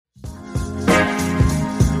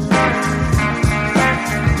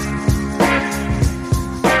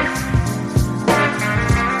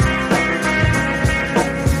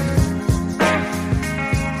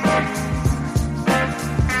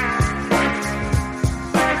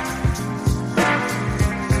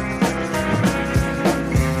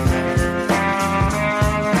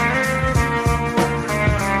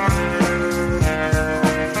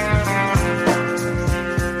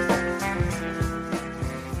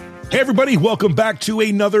Hey, everybody, welcome back to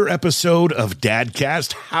another episode of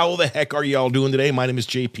Dadcast. How the heck are y'all doing today? My name is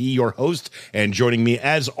JP, your host, and joining me,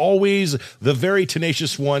 as always, the very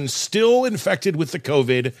tenacious one, still infected with the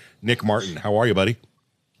COVID, Nick Martin. How are you, buddy?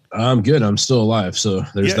 I'm good. I'm still alive, so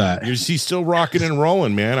there's that. He's still rocking and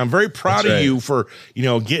rolling, man. I'm very proud of you for,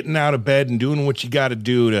 getting out of bed and doing what you got to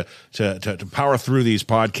do to power through these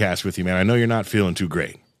podcasts with you, man. I know you're not feeling too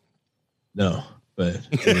great. No. But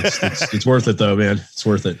it's worth it, though, man. It's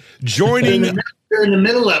worth it. You're in the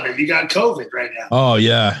middle of it. You got COVID right now. Oh,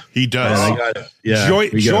 yeah. He does. I got it. Yeah.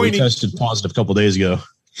 We tested positive a couple days ago.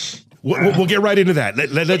 We'll get right into that.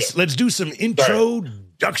 Let's do some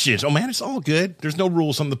introductions. Oh, man, it's all good. There's no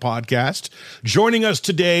rules on the podcast. Joining us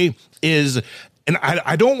today is, and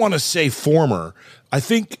I don't want to say former.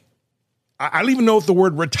 I don't even know if the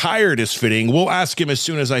word retired is fitting. We'll ask him as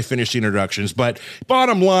soon as I finish the introductions. But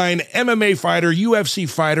bottom line, MMA fighter, UFC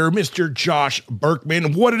fighter, Mr. Josh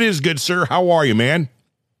Burkman. What it is, good sir. How are you, man?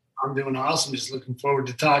 I'm doing awesome. Just looking forward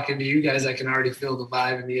to talking to you guys. I can already feel the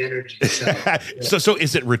vibe and the energy. So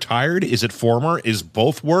is it retired? Is it former? Is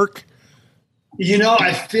both work?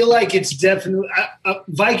 I feel like it's definitely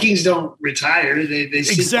Vikings don't retire. They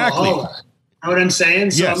exactly. You know what I'm saying?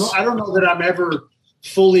 So yes. I don't know that I'm ever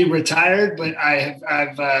fully retired, but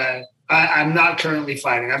I'm not currently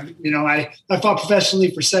fighting. I fought professionally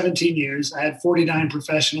for 17 years. I had 49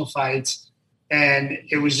 professional fights, and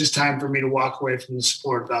it was just time for me to walk away from the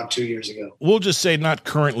sport about 2 years ago. We'll just say not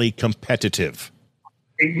currently competitive.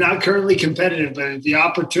 Not currently competitive, but if the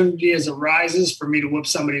opportunity as arises for me to whoop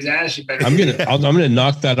somebody's ass, you better. I'm gonna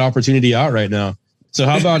knock that opportunity out right now. So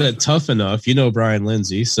how about it Tough Enough? You know Brian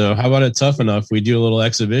Lindsay. So how about it Tough Enough? We do a little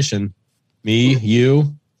exhibition. Me,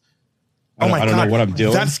 you. I don't know what I'm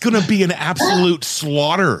doing. That's going to be an absolute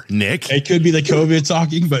slaughter, Nick. It could be the COVID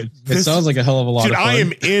talking, but it sounds like a hell of a lot of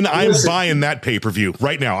fun. I'm buying that pay-per-view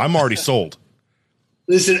right now. I'm already sold.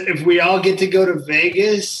 Listen, if we all get to go to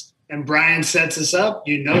Vegas and Brian sets us up,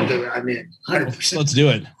 that I'm in 100%. Let's do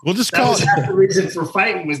it. We'll just call it. Half the reason for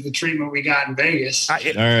fighting was the treatment we got in Vegas. All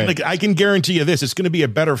right. I can guarantee you this. It's going to be a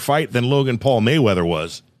better fight than Logan Paul Mayweather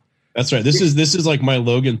was. That's right. This is like my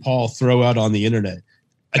Logan Paul throw out on the internet.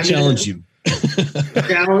 I challenge you.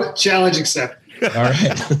 Challenge accepted. All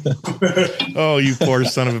right. Oh, you poor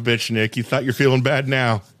son of a bitch, Nick. You thought you're feeling bad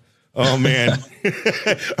now. Oh, man.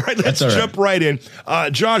 All right, let's jump right in.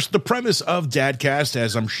 Josh, the premise of Dadcast,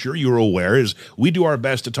 as I'm sure you're aware, is we do our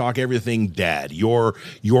best to talk everything dad, your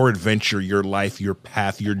adventure, your life, your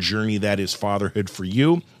path, your journey that is fatherhood for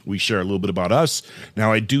you. We share a little bit about us.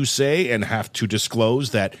 Now, I do say and have to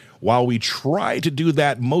disclose that while we try to do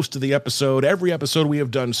that most of the episode, every episode we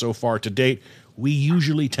have done so far to date, we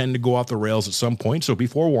usually tend to go off the rails at some point, so be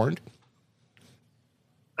forewarned.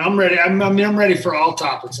 I'm ready. I'm ready for all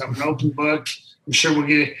topics. I'm an open book. I'm sure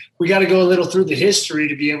we got to go a little through the history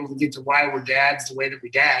to be able to get to why we're dads the way that we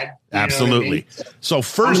dad. Absolutely. So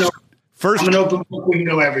first, I'm an open book. We can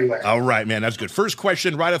go everywhere. All right, man. That's good. First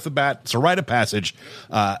question right off the bat. It's a rite of passage.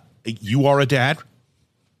 You are a dad?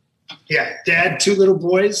 Yeah. Dad, 2 little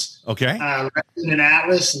boys. Okay. Legend and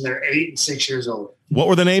Atlas, and they're 8 and 6 years old. What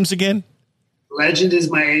were the names again? Legend is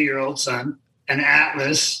my 8-year-old son, and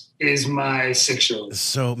Atlas is my 6-year-old.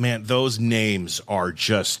 So, man, those names are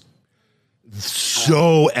just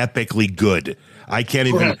so epically good. I can't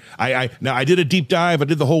even. Now I did a deep dive. I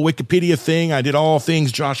did the whole Wikipedia thing. I did all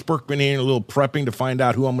things Josh Burkman in a little prepping to find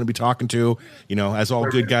out who I'm going to be talking to. As all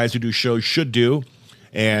good guys who do shows should do.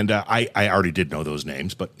 And I already did know those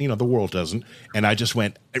names, but the world doesn't. And I just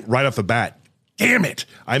went right off the bat. Damn it!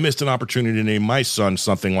 I missed an opportunity to name my son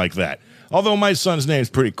something like that. Although my son's name is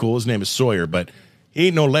pretty cool. His name is Sawyer, but he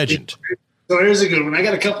ain't no legend. Sawyer's a good one. I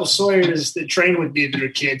got a couple Sawyers that train with me that are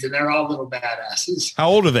kids, and they're all little badasses. How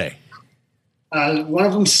old are they? One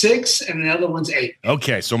of them 6, and the other one's 8.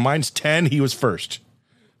 Okay, so mine's 10. He was first.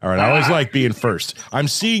 All right, I always like being first. I'm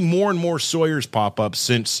seeing more and more Sawyers pop up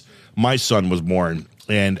since my son was born,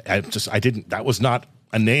 and that was not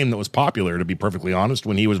a name that was popular, to be perfectly honest,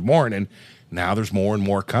 when he was born, and now there's more and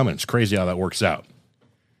more coming. It's crazy how that works out.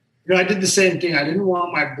 I did the same thing. I didn't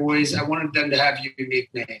want my boys, I wanted them to have unique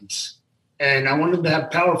names. And I wanted them to have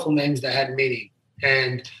powerful names that had meaning.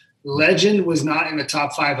 And Legend was not in the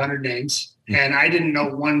top 500 names. And I didn't know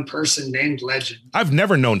one person named Legend. I've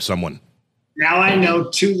never known someone. Now I know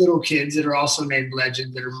 2 little kids that are also named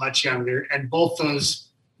Legend that are much younger. And both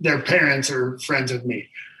their parents are friends with me.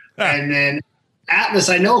 And then Atlas,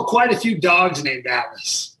 I know quite a few dogs named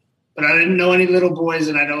Atlas. But I didn't know any little boys,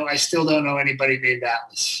 and I still don't know anybody named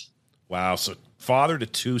Atlas. Wow. So father to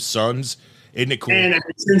 2 sons. Isn't it cool? And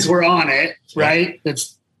since we're on it, right?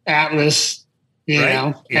 It's Atlas, you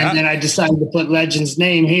know, and then I decided to put Legend's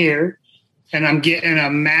name here, and I'm getting a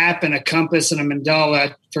map and a compass and a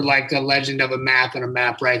mandala for like the legend of a map and a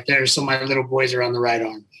map right there. So my little boys are on the right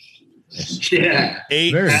arm. Yeah.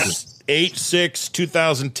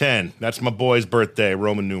 8/6/2010. That's my boy's birthday.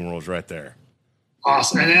 Roman numerals right there.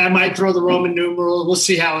 Awesome. And then I might throw the Roman numeral. We'll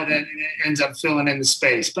see how it ends up filling in the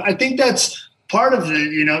space. But I think that's part of the,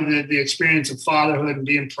 you know, the experience of fatherhood and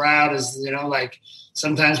being proud is, you know, like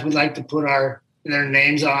sometimes we like to put their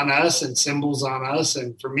names on us and symbols on us.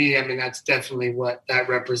 And for me, I mean, that's definitely what that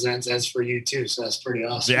represents, as for you too. So that's pretty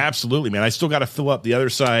awesome. Yeah, absolutely, man. I still got to fill up the other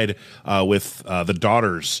side with the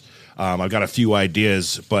daughters. I've got a few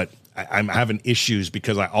ideas, but I'm having issues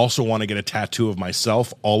because I also want to get a tattoo of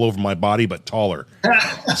myself all over my body, but taller.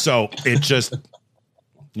 So it just,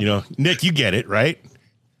 you know, Nick, you get it, right?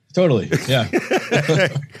 Totally. Yeah.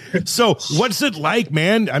 So what's it like,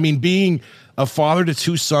 man? I mean, being a father to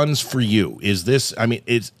two sons for you, is this, I mean,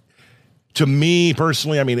 it's, to me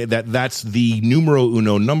personally, I mean, that's the numero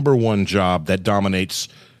uno, number one job that dominates,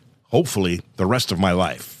 hopefully, the rest of my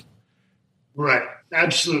life. Right.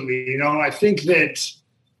 Absolutely. You know, I think that,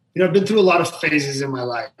 you know, I've been through a lot of phases in my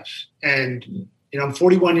life, and, you know, I'm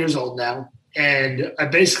 41 years old now, and I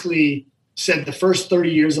basically said the first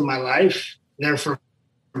 30 years of my life, they're for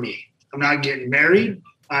me. I'm not getting married.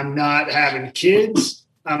 I'm not having kids.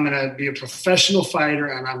 I'm going to be a professional fighter,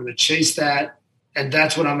 and I'm going to chase that. And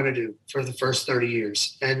that's what I'm going to do for the first 30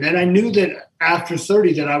 years. And then I knew that after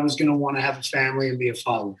 30 that I was going to want to have a family and be a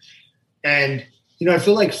father. And, you know, I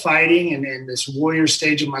feel like fighting and this warrior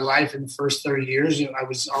stage of my life in the first 30 years, you know, I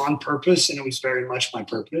was on purpose, and it was very much my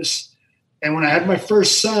purpose. And when I had my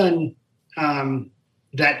first son,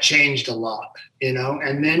 that changed a lot, you know.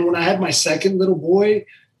 And then when I had my second little boy,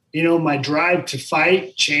 you know, my drive to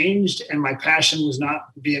fight changed, and my passion was not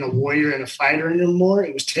being a warrior and a fighter anymore.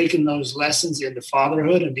 It was taking those lessons into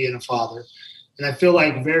fatherhood and being a father. And I feel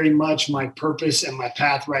like very much my purpose and my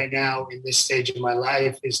path right now in this stage of my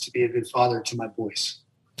life is to be a good father to my boys.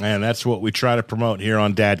 And that's what we try to promote here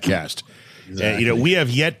on Dadcast. Exactly. You know, we have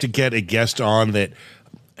yet to get a guest on that,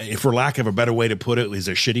 for lack of a better way to put it, is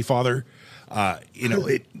a shitty father. You know,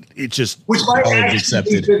 it just, which might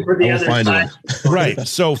actually be good for the other side. Right.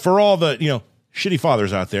 So for all the, you know, shitty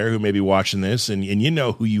fathers out there who may be watching this, and you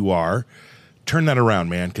know who you are, turn that around,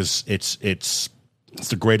 man, because it's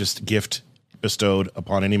the greatest gift bestowed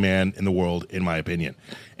upon any man in the world, in my opinion,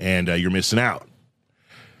 and you're missing out.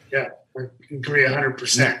 Yeah, I agree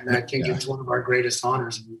 100%. And I think it's one of our greatest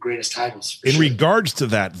honors and greatest titles. In regards to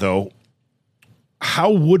that, though,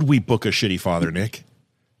 how would we book a shitty father, Nick?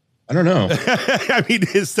 I don't know. I mean,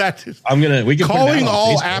 is that we can calling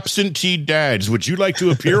all Facebook. Absentee dads? Would you like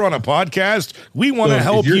to appear on a podcast? We want to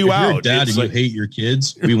help you out. If you're dad and you hate your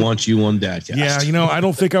kids, we want you on Dadcast. Yeah, you know, I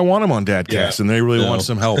don't think I want them on Dadcast, and they really want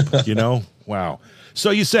some help. You know, wow.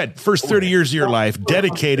 So you said first 30 years of your life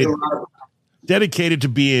dedicated to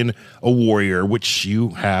being a warrior, which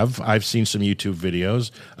you have. I've seen some YouTube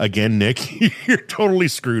videos. Again, Nick, you're totally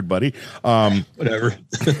screwed, buddy. Whatever.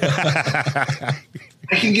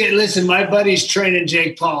 I can listen, my buddy's training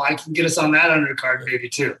Jake Paul. I can get us on that undercard maybe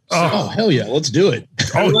too. So, oh, hell yeah. Let's do it.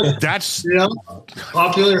 Oh, that's, you know,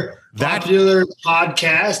 popular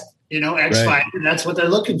podcast, you know, X Fighter. Right. That's what they're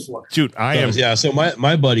looking for. Dude, I am. Yeah. So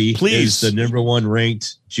my buddy is the number one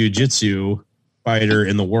ranked jiu-jitsu fighter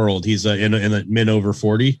in the world. He's in a men over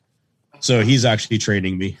 40. So he's actually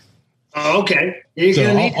training me. Oh, okay. So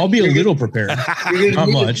I'll be a little prepared. Not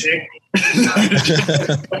much.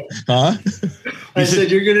 Huh? I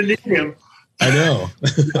said you're going to need him. I know.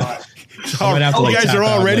 You guys are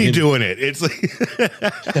already doing it. It's like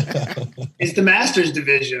it's the Masters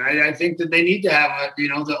division. I think that they need to have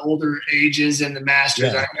the older ages and the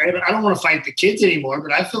Masters. Yeah. I don't want to fight the kids anymore,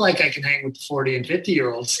 but I feel like I can hang with the 40 and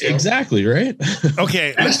 50-year-olds. Exactly, right?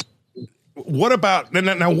 Okay. What about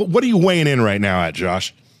now? What are you weighing in right now at,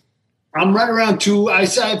 Josh? I'm right around I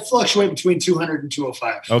fluctuate between 200 and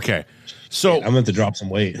 205. Okay. So I'm going to drop some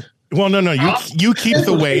weight. Well, no. You keep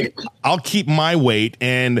the weight. I'll keep my weight.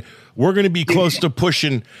 And we're going to be close to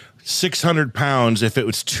pushing 600 pounds if it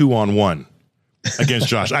was 2-on-1 against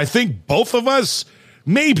Josh. I think both of us,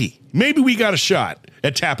 maybe we got a shot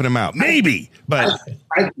at tapping him out. Maybe. But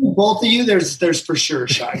I think both of you, there's for sure a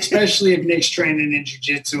shot, especially if Nick's training in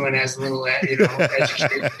jiu-jitsu and has a little,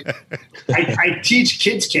 education. I teach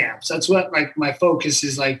kids camps. That's what my focus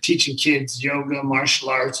is, like teaching kids yoga, martial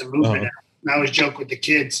arts, and movement. And I always joke with the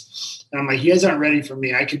kids, and I'm like, you guys aren't ready for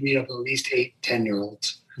me. I could beat up at least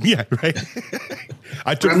 8-10-year-olds. Yeah, right.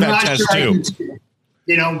 I took that test too.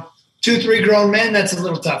 2-3 grown men, that's a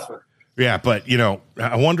little tougher. Yeah, but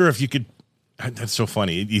I wonder if you could. That's so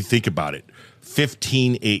funny. You think about it.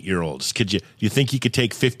 15 8-year-olds. Do you think you could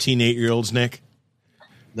take 15 8-year-olds, Nick?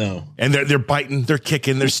 No. And they're biting, they're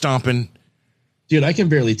kicking, they're stomping. Dude, I can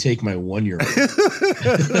barely take my 1-year-old.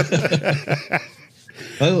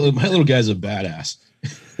 My little guy's a badass.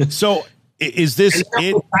 So is this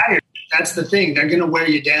it? That's the thing. They're going to wear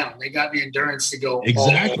you down. They got the endurance to go.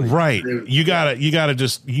 Exactly. Right. You gotta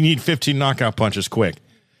you need 15 knockout punches quick.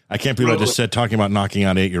 I can't believe I just said talking about knocking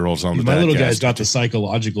out 8-year-olds on the My little guy's got the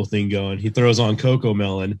psychological thing going. He throws on Coco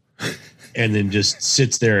Melon and then just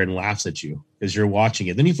sits there and laughs at you as you're watching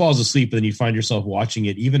it. Then he falls asleep, and then you find yourself watching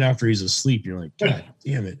it even after he's asleep. You're like, God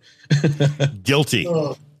damn it. Guilty.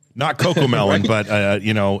 Not Coco Melon, right?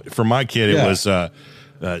 But for my kid, it was the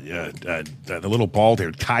little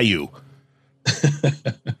bald-haired Caillou.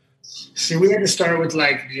 See, we had to start with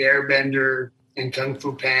like the Airbender and Kung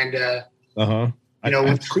Fu Panda.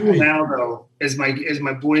 What's cool now though is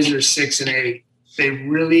my boys are 6 and 8.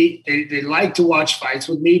 They like to watch fights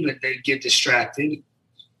with me, but they get distracted.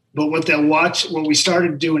 But what we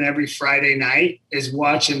started doing every Friday night is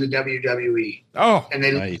watching the WWE. Oh, and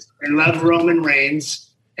they love Roman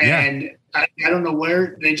Reigns. And I don't know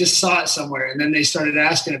where, they just saw it somewhere. And then they started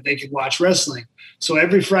asking if they could watch wrestling. So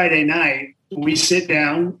every Friday night, we sit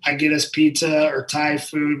down, I get us pizza or Thai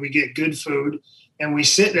food, we get good food, and we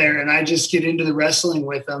sit there and I just get into the wrestling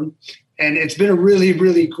with them. And it's been a really,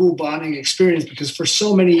 really cool bonding experience because for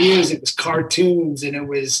so many years it was cartoons and it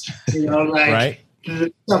was, right.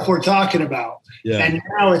 The stuff we're talking about. Yeah. And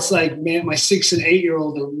now it's like, man, my 6 and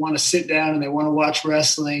 8-year-old, they want to sit down and they want to watch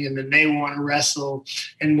wrestling and then they want to wrestle.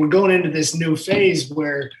 And we're going into this new phase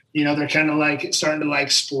where, they're kind of like starting to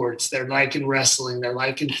like sports. They're liking wrestling. They're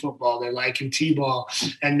liking football. They're liking T-ball.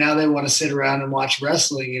 And now they want to sit around and watch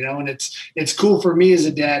wrestling, and it's cool for me as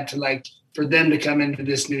a dad to for them to come into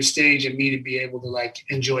this new stage and me to be able to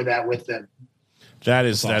enjoy that with them.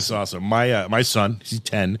 That's awesome. My son, he's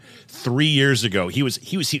 10. 3 years ago, he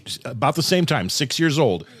was about the same time, 6 years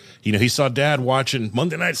old. He saw Dad watching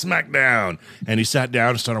Monday Night SmackDown, and he sat down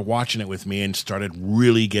and started watching it with me and started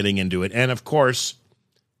really getting into it. And of course,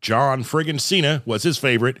 John friggin' Cena was his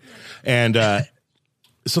favorite. And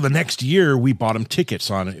so the next year, we bought him tickets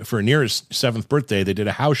for near his 7th birthday. They did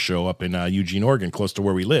a house show up in Eugene, Oregon, close to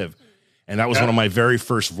where we live. And that was one of my very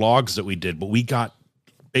first vlogs that we did. But we got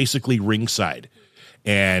basically ringside.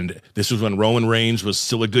 And this was when Roman Reigns was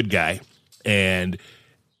still a good guy. And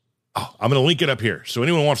I'm going to link it up here. So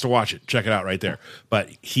anyone wants to watch it, check it out right there. But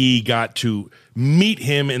he got to meet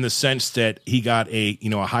him in the sense that he got a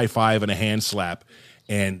high five and a hand slap.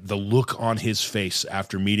 And the look on his face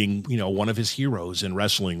after meeting, one of his heroes in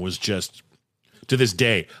wrestling was just, to this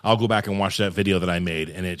day, I'll go back and watch that video that I made.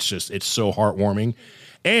 And it's so heartwarming.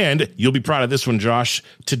 And you'll be proud of this one, Josh.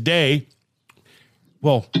 Today,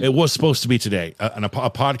 well, it was supposed to be today. A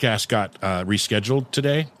podcast got rescheduled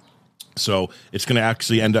today. So it's going to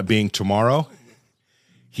actually end up being tomorrow.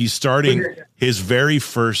 He's starting his very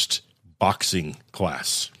first boxing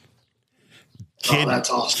class. That's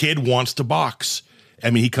awesome. Kid wants to box. I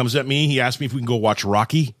mean, he comes at me. He asked me if we can go watch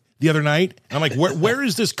Rocky the other night. I'm like, where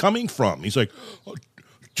is this coming from? He's like,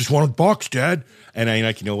 just want to box, Dad. And I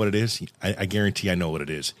you know what it is? I guarantee I know what it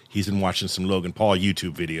is. He's been watching some Logan Paul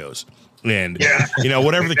YouTube videos. And,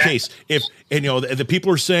 whatever the case, the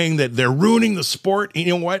people are saying that they're ruining the sport. You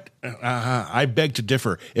know what? I beg to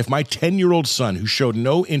differ. If my 10-year-old son, who showed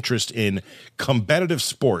no interest in competitive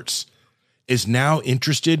sports, is now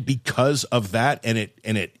interested because of that, and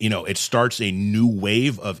it starts a new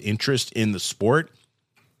wave of interest in the sport,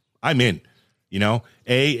 I'm in.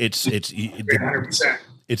 It's 100%.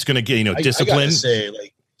 It's going to get discipline. I gotta say,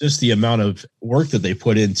 just the amount of work that they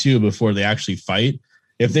put in too before they actually fight.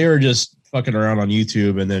 If they were just fucking around on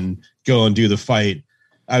YouTube and then go and do the fight,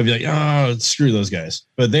 I'd be like, oh, screw those guys.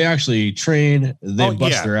 But they actually train. They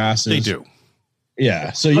bust their asses. They do.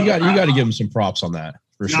 Yeah. So you got to give them some props on that.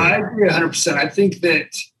 For sure. I agree 100%. I think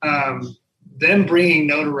that them bringing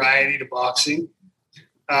notoriety to boxing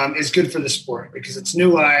is good for the sport because it's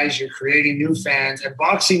new eyes. You're creating new fans, and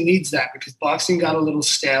boxing needs that because boxing got a little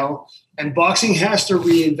stale, and boxing has to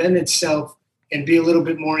reinvent itself and be a little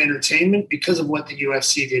bit more entertainment because of what the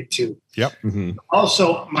UFC did too. Yep. Mm-hmm.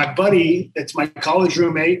 Also, my buddy, that's my college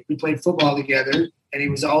roommate, we played football together, and he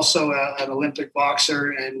was also an Olympic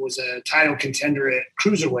boxer and was a title contender at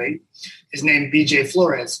cruiserweight. His name BJ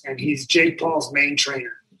Flores, and he's Jake Paul's main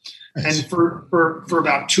trainer. Nice. And for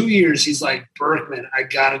about 2 years, he's like, Burkman, I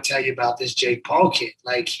got to tell you about this Jake Paul kid.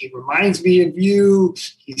 He reminds me of you.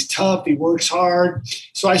 He's tough. He works hard.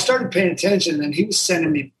 So I started paying attention, and he was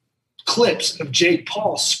sending me clips of Jake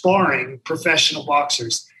Paul sparring professional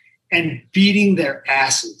boxers and beating their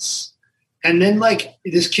asses. And then like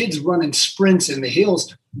this kid's running sprints in the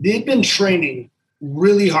hills. They've been training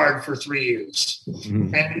really hard for 3 years.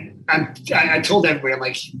 Mm-hmm. And I told everybody, I'm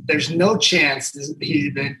like, there's no chance that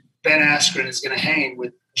Ben Askren is going to hang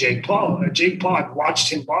with Jake Paul. Jake Paul, I've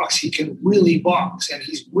watched him box. He can really box, and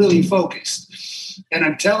he's really focused. And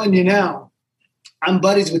I'm telling you now, I'm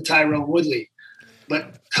buddies with Tyrone Woodley.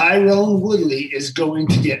 But Tyrone Woodley is going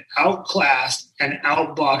to get outclassed and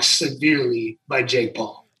outboxed severely by Jake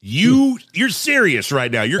Paul. You're serious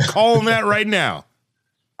right now. You're calling that right now.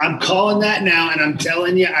 I'm calling that now, and I'm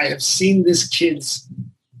telling you, I have seen this kid's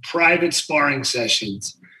private sparring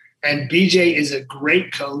sessions. And BJ is a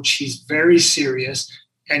great coach. He's very serious.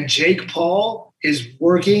 And Jake Paul is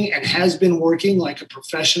working and has been working like a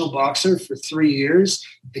professional boxer for 3 years.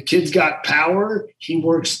 The kid's got power. He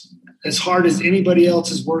works as hard as anybody else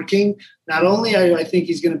is working. Not only I think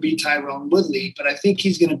he's going to beat Tyrone Woodley, but I think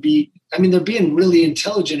he's going to beat – I mean, they're being really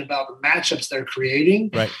intelligent about the matchups they're creating.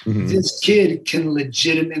 Right. Mm-hmm. This kid can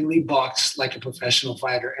legitimately box like a professional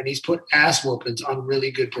fighter, and he's put ass whoopings on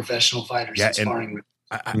really good professional fighters sparring with.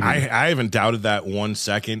 I haven't doubted that 1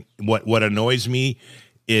 second. What annoys me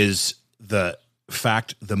is the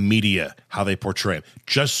fact the media, how they portray him.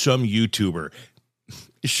 Just some YouTuber.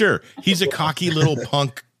 Sure, he's a cocky little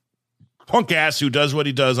punk ass who does what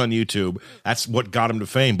he does on YouTube. That's what got him to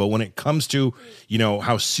fame. But when it comes to,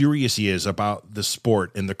 how serious he is about the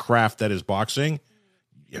sport and the craft that is boxing,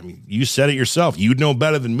 I mean, you said it yourself. You'd know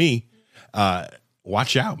better than me.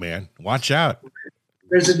 Watch out, man. Watch out.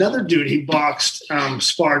 There's another dude he boxed,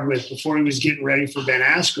 sparred with before he was getting ready for Ben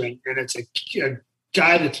Askren, and it's a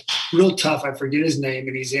guy that's real tough. I forget his name,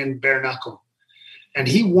 and he's in bare knuckle. And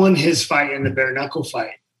he won his fight in the bare knuckle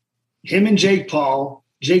fight. Him and Jake Paul.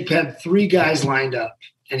 Jake had 3 guys lined up,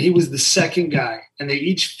 and he was the second guy. And they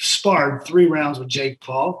each sparred 3 rounds with Jake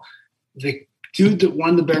Paul. The dude that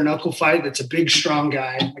won the bare knuckle fight, that's a big, strong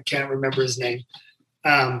guy. I can't remember his name.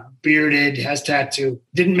 Bearded, has tattoo,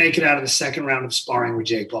 didn't make it out of the second round of sparring with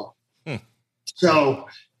Jake Paul. So,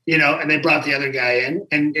 and they brought the other guy in,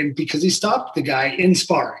 and because he stopped the guy in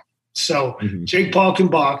sparring. So Jake Paul can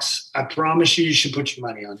box. I promise you should put your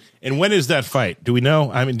money on it. And when is that fight? Do we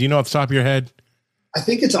know? I mean, do you know off the top of your head? I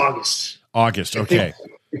think it's August. August, okay.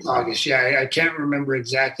 It's August, yeah. I can't remember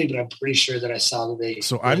exactly, but I'm pretty sure that I saw the date.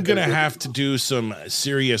 So I'm going to have to do some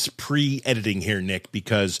serious pre-editing here, Nick,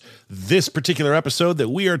 because this particular episode that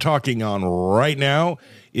we are talking on right now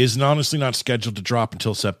is honestly not scheduled to drop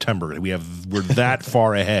until September. We're that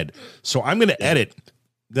far ahead. So I'm going to edit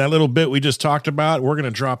that little bit we just talked about. We're going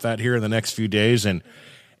to drop that here in the next few days, and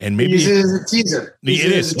maybe use it as a teaser.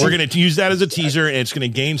 It is. We're going to use that as a teaser, and it's going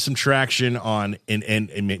to gain some traction on,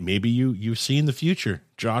 and maybe you see in the future,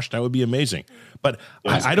 Josh. That would be amazing. But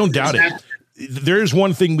I don't doubt it. There's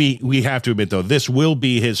one thing we have to admit, though. This will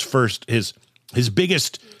be his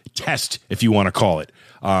biggest test, if you want to call it,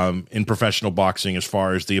 in professional boxing, as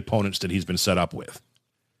far as the opponents that he's been set up with.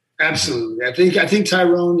 Absolutely. I think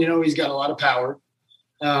Tyrone, he's got a lot of power.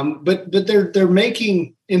 But they're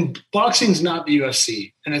making, in boxing's not the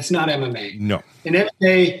UFC, and it's not MMA. No. In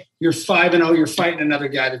MMA, you're 5-0, you're fighting another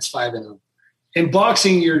guy that's 5-0. In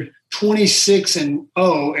boxing, you're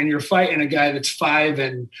 26-0, and you're fighting a guy that's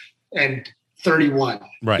 5-31.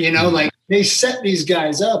 Right. Like they set these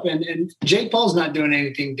guys up, and Jake Paul's not doing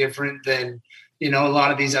anything different than, a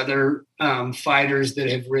lot of these other fighters that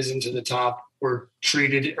have risen to the top were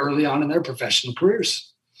treated early on in their professional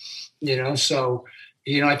careers. So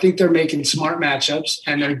I think they're making smart matchups,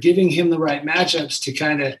 and they're giving him the right matchups to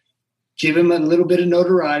kind of give him a little bit of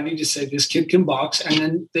notoriety to say this kid can box. And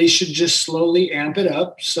then they should just slowly amp it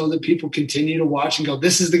up so that people continue to watch and go,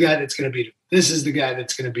 this is the guy that's going to beat him. This is the guy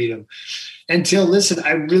that's going to beat him. Until, listen,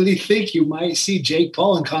 I really think you might see Jake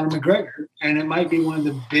Paul and Conor McGregor, and it might be one of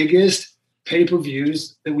the biggest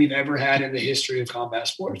pay-per-views that we've ever had in the history of combat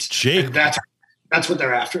sports. Jake, and that's what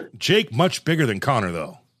they're after. Jake, much bigger than Conor,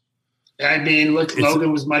 though. I mean, look,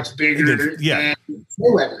 Logan was much bigger than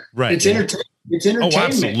Mayweather. Right. It's entertainment. It's entertainment. Oh,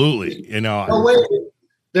 absolutely. No way.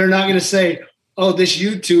 They're not going to say, oh, this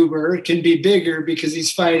YouTuber can be bigger because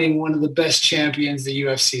he's fighting one of the best champions the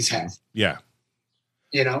UFC's had. Yeah.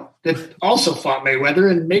 That also fought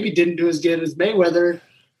Mayweather and maybe didn't do as good as Mayweather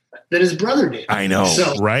that his brother did. I know,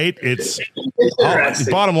 right? It's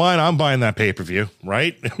bottom line, I'm buying that pay-per-view,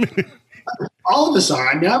 right? All of us are.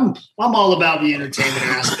 I mean, I'm all about the entertainment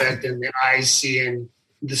aspect and the eyes seeing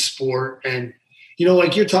the sport. And,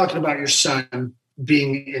 like you're talking about your son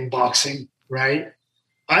being in boxing, right?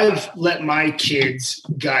 I've let my kids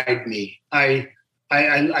guide me. I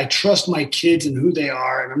trust my kids and who they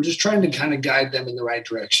are, and I'm just trying to kind of guide them in the right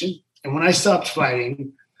direction. And when I stopped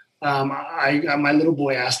fighting, my little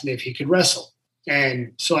boy asked me if he could wrestle.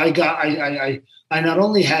 And so I not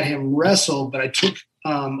only had him wrestle, but I took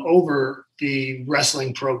over the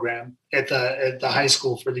wrestling program at the high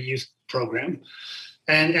school for the youth program.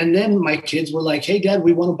 And then my kids were like, hey, Dad,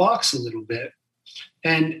 we want to box a little bit.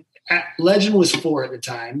 And Legend was 4 at the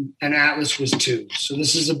time, and Atlas was 2. So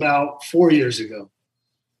this is about 4 years ago.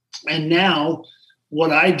 And now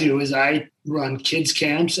what I do is I run kids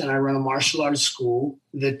camps, and I run a martial arts school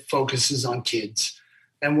that focuses on kids.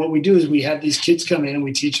 And what we do is we have these kids come in and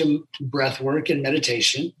we teach them breath work and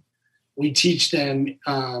meditation. We teach them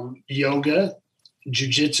yoga,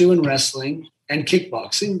 jiu-jitsu and wrestling, and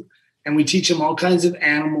kickboxing. And we teach them all kinds of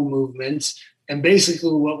animal movements. And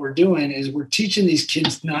basically what we're doing is we're teaching these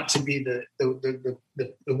kids not to be the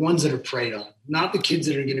ones that are preyed on, not the kids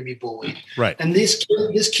that are going to be bullied. Right. And this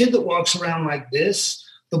kid that walks around like this,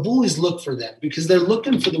 the bullies look for them because they're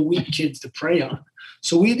looking for the weak kids to prey on.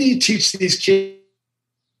 So we need to teach these kids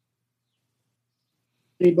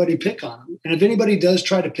anybody pick on them. And if anybody does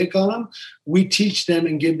try to pick on them, we teach them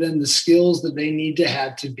and give them the skills that they need to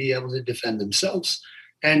have to be able to defend themselves.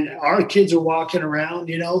 And our kids are walking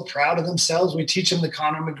around, proud of themselves. We teach them the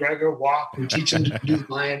Conor McGregor walk. We teach them to do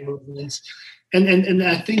lion movements. And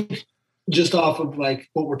I think just off of like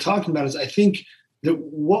what we're talking about is I think that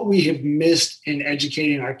what we have missed in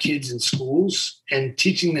educating our kids in schools and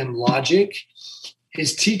teaching them logic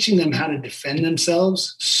is teaching them how to defend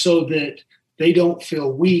themselves so that they don't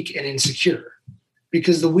feel weak and insecure.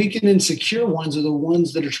 Because the weak and insecure ones are the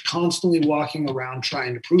ones that are constantly walking around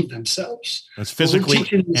trying to prove themselves. That's physically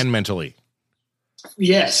and mentally.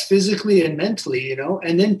 Yes, physically and mentally,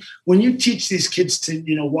 And then when you teach these kids to,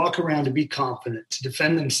 walk around to be confident, to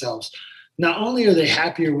defend themselves, not only are they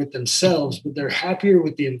happier with themselves, but they're happier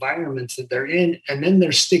with the environments that they're in. And then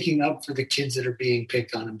they're sticking up for the kids that are being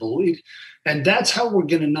picked on and bullied. And that's how we're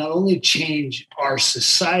going to not only change our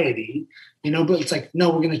society, but it's like, no,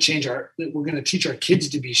 we're going to teach our kids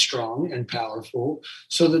to be strong and powerful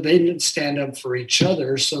so that they stand up for each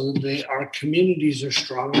other, so that our communities are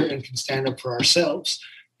stronger and can stand up for ourselves,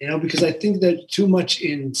 because I think that too much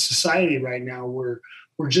in society right now, we're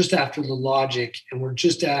just after the logic and we're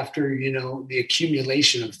just after, the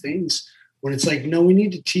accumulation of things when it's like, no, we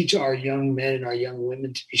need to teach our young men and our young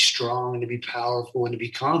women to be strong and to be powerful and to be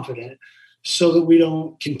confident so that we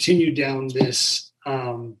don't continue down this,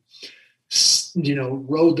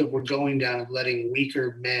 road that we're going down of letting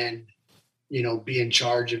weaker men, be in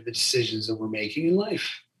charge of the decisions that we're making in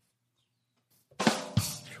life.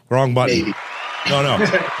 Wrong button. Maybe. No.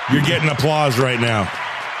 You're getting applause right now.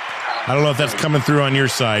 I don't know if that's coming through on your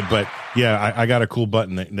side, but yeah, I got a cool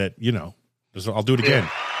button that I'll do it again.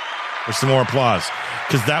 There's some more applause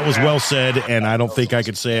because that was well said, and I don't think I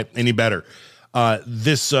could say it any better.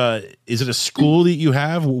 Is it a school that you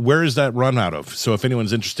have? Where is that run out of? So if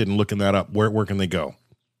anyone's interested in looking that up, where can they go?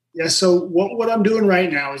 Yeah. So what I'm doing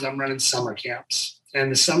right now is I'm running summer camps,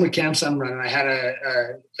 and the summer camps I'm running, I had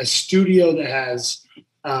a studio that has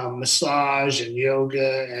massage and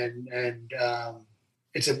yoga and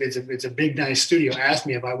it's a big, nice studio. Asked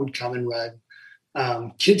me if I would come and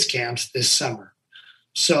run kids camps this summer.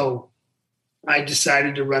 So I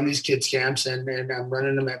decided to run these kids camps, and I'm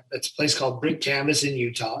running them at a place called Brick Canvas in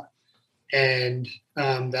Utah. And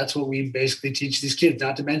that's what we basically teach these kids,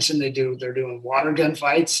 not to mention they're doing water gun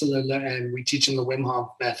fights. And we teach them the Wim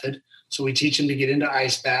Hof method. So we teach them to get into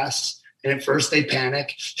ice baths. And at first they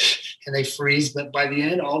panic and they freeze. But by the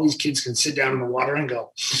end, all these kids can sit down in the water and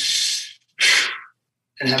go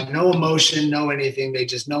and have no emotion, no anything. They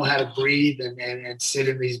just know how to breathe and sit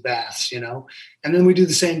in these baths, And then we do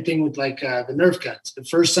the same thing with like the Nerf guns. At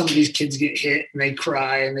first, some of these kids get hit and they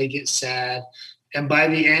cry and they get sad. And by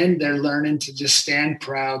the end, they're learning to just stand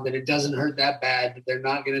proud that it doesn't hurt that bad, that they're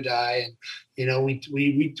not going to die. And,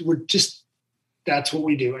 we're just, that's what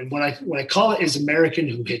we do. And what I call it is American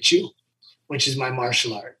Who Hit You, which is my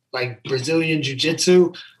martial art. Like Brazilian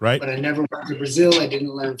jiu-jitsu, right? But I never went to Brazil. I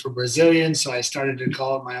didn't learn for Brazilian, so I started to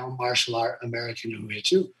call it my own martial art, American Who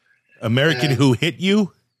Hit You. American Who Hit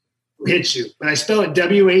You? Who Hit You. But I spell it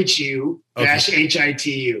WHU-HITU.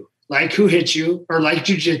 Like Who Hit You, or like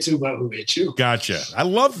jiu-jitsu, but Who Hit You. Gotcha. I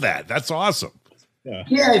love that. That's awesome.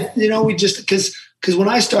 Yeah, we just, because when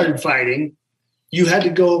I started fighting, you had to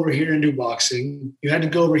go over here and do boxing. You had to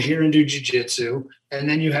go over here and do jiu-jitsu. And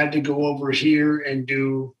then you had to go over here and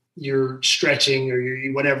do your stretching or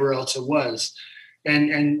your whatever else it was.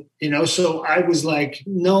 And so I was like,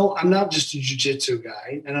 no, I'm not just a jiu-jitsu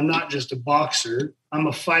guy, and I'm not just a boxer. I'm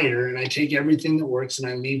a fighter, and I take everything that works and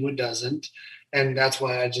I leave what doesn't. And that's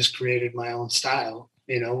why I just created my own style,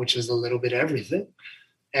 which was a little bit everything.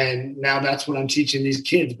 And now that's what I'm teaching these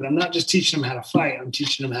kids. But I'm not just teaching them how to fight. We're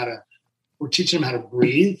teaching them how to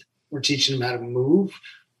breathe. We're teaching them how to move.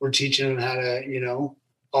 We're teaching them how to,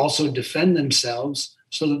 also defend themselves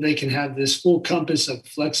so that they can have this full compass of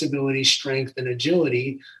flexibility, strength, and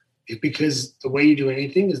agility, because the way you do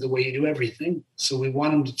anything is the way you do everything. So we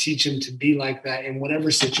want them to teach them to be like that in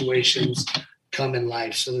whatever situations come in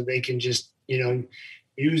life, so that they can just,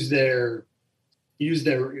 use their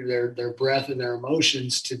breath and their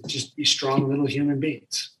emotions to just be strong little human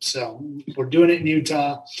beings. So we're doing it in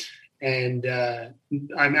Utah, and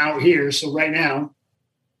I'm out here. So right now,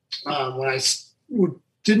 when I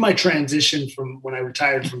did my transition from when I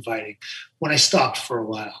retired from fighting, when I stopped for a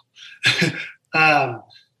while,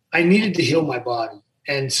 I needed to heal my body.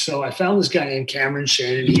 And so I found this guy named Cameron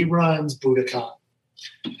Shannon. He runs Budokan.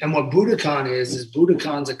 And what Budokan is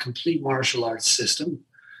Budokan's a complete martial arts system.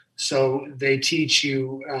 So they teach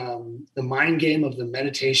you the mind game of the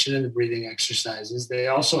meditation and the breathing exercises. They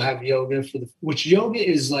also have yoga which yoga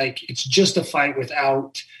is like, it's just a fight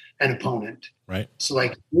without an opponent. Right. So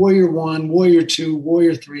like Warrior 1, Warrior 2,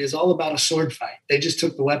 Warrior 3 is all about a sword fight. They just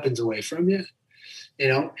took the weapons away from you,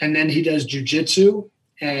 and then he does jujitsu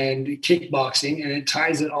and kickboxing, and it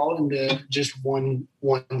ties it all into just one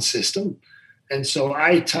system. And so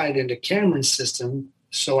I tied into Cameron's system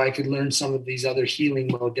so I could learn some of these other healing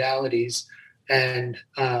modalities. And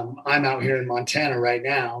I'm out here in Montana right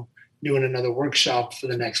now doing another workshop for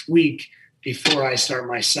the next week before I start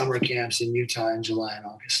my summer camps in Utah in July and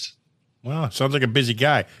August. Wow, sounds like a busy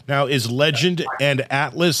guy. Now, is Legend and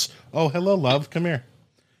Atlas... Oh, hello, love. Come here.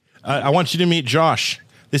 I want you to meet Josh.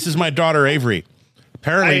 This is my daughter, Avery.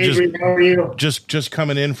 Apparently, Hi, Avery, how are you? just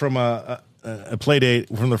coming in from a play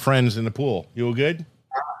date from the friends in the pool. You all good?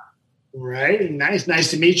 Right.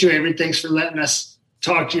 Nice to meet you, Avery. Thanks for letting us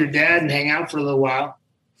talk to your dad and hang out for a little while.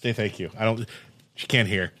 Say thank you. She can't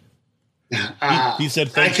hear. He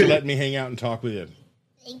said thanks for letting me hang out and talk with you.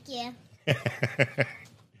 Thank you.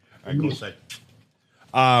 All right, cool. Say.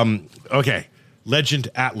 Okay. Legend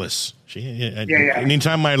Atlas.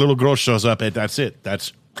 Anytime my little girl shows up, that's it.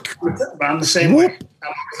 I'm the same way.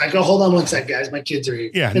 I'm like, oh, hold on one sec, guys. My kids are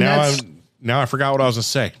here. Yeah. Now I forgot what I was going to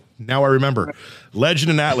say. Now I remember.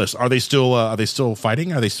 Legend and Atlas. Are they still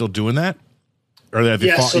fighting? Are they still doing that? Or have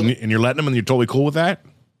they fought and you're letting them and you're totally cool with that?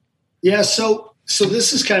 Yeah. So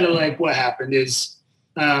this is kind of like what happened is,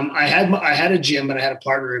 I had a gym, but I had a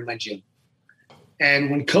partner in my gym.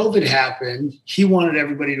 And when COVID happened, he wanted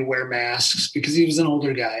everybody to wear masks because he was an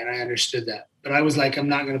older guy, and I understood that. But I was like, I'm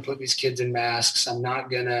not going to put these kids in masks. I'm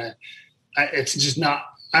not going to. It's just not.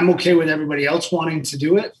 I'm okay with everybody else wanting to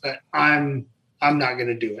do it, but I'm not going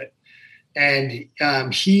to do it. And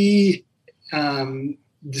he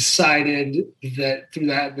decided that through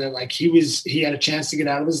that like he had a chance to get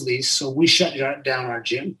out of his lease, so we shut down our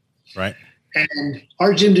gym. Right. And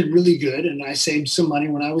our gym did really good, and I saved some money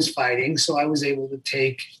when I was fighting, so I was able to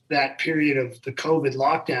take that period of the COVID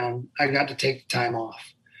lockdown. I got to take the time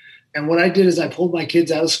off. And what I did is I pulled my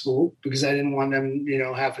kids out of school because I didn't want them,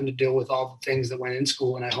 having to deal with all the things that went in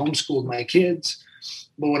school, and I homeschooled my kids.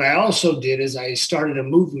 But what I also did is I started a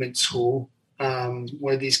movement school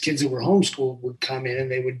where these kids who were homeschooled would come in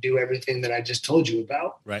and they would do everything that I just told you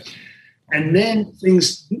about. Right. And then the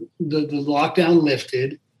lockdown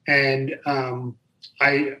lifted. And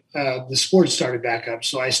the sports started back up.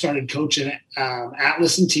 So I started coaching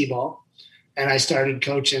Atlas and T-ball, and I started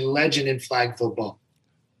coaching Legend in flag football.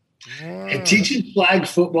 And teaching flag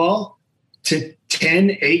football to 10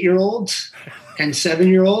 8-year-olds and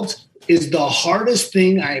 7-year-olds is the hardest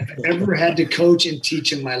thing I've ever had to coach and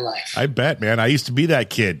teach in my life. I bet, man. I used to be that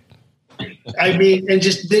kid. I mean, and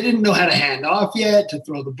just they didn't know how to hand off yet, to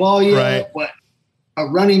throw the ball yet, right. What a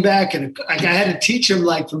running back, and I had to teach him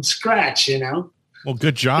like from scratch, Well,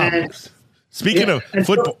 good job. Speaking of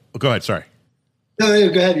football, go ahead. Sorry. No,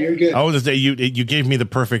 go ahead. You're good. I was going to say you gave me the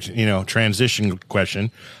perfect transition question.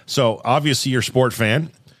 So obviously you're a sport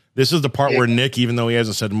fan. This is the part where Nick, even though he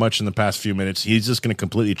hasn't said much in the past few minutes, he's just going to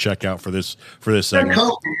completely check out for this segment.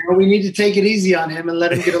 We need to take it easy on him and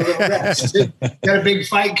let him get a little rest. Got a big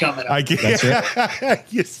fight coming up. That's right.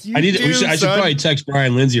 Yes, I should probably text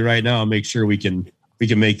Brian Lindsay right now and make sure we can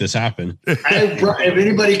make this happen. If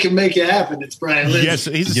anybody can make it happen, it's Brian Lindsay. Yes,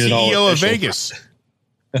 he's the CEO of Vegas.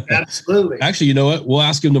 Absolutely. Actually, you know what? We'll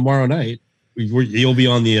ask him tomorrow night. You'll be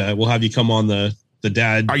on the. We'll have you come on the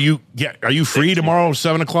dad. Are you free tomorrow,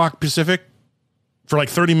 7:00 Pacific, for like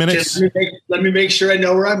 30 minutes? Let me make sure I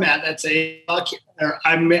know where I'm at. That's 8:00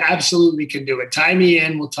 I absolutely can do it. Tie me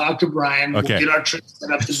in. We'll talk to Brian. Okay. We'll get our trip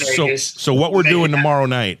set up to Vegas. So what we're doing tomorrow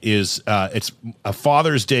night is it's a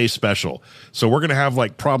Father's Day special. So we're going to have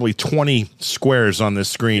like probably 20 squares on this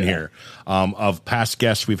screen here of past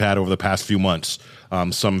guests we've had over the past few months.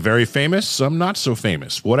 Some very famous, some not so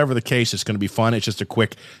famous. Whatever the case, it's going to be fun. It's just a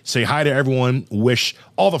quick say hi to everyone. Wish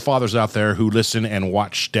all the fathers out there who listen and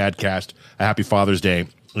watch Dadcast a happy Father's Day,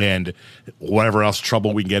 and whatever else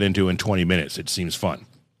trouble we can get into in 20 minutes. It seems fun.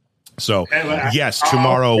 So, yes,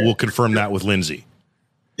 tomorrow we'll confirm that with Lindsay.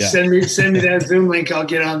 Yeah. Send me that Zoom link. I'll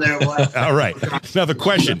get on there. All right. Now the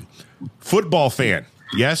question: football fan?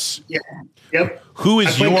 Yes. Yeah. Yep. Who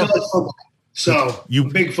is your? So you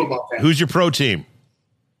big football fan? Who's your pro team?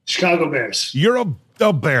 Chicago Bears. You're a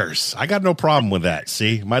Bears. I got no problem with that.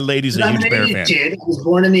 See, my lady's a huge Bear fan. Kid. I was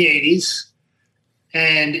born in the 80s.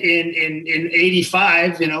 And in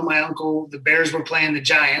 85, my uncle, the Bears were playing the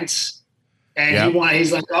Giants. And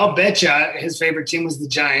he's like, I'll bet you his favorite team was the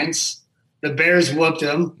Giants. The Bears whooped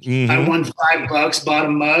him. Mm-hmm. I won $5, bought a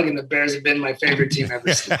mug, and the Bears have been my favorite team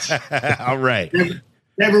ever since. All right.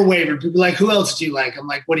 Never wavered. People are like, who else do you like? I'm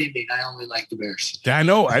like, what do you mean? I only like the Bears. I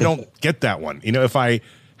know. I don't get that one. If I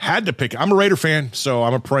had to pick, I'm a Raider fan, so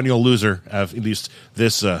I'm a perennial loser of at least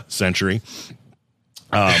this century.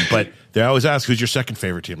 But they always ask, who's your second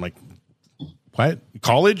favorite team? Like, what?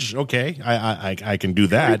 College? Okay, I can do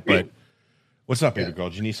that. But what's up, baby girl?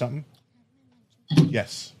 Do you need something?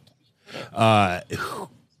 Yes.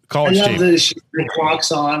 College I love team. The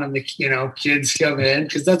clock's on and the kids come in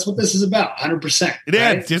because that's what this is about. 100%. Yeah,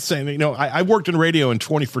 right? It's saying I worked in radio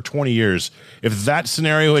for 20 years. If that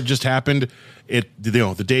scenario had just happened,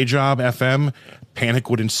 the day job FM, panic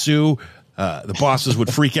would ensue. The bosses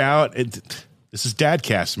would freak out. This is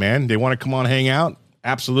Dadcast, man. They want to come on, hang out.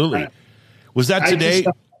 Absolutely. Was that today?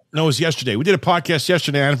 No, it was yesterday. We did a podcast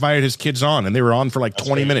yesterday. I invited his kids on, and they were on for like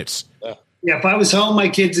 20 minutes. Yeah, if I was home, my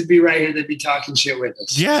kids would be right here. They'd be talking shit with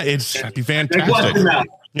us. Yeah, it'd be fantastic.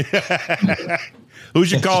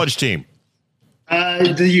 Who's your college team?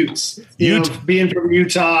 The Utes. Being from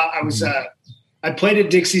Utah, I played at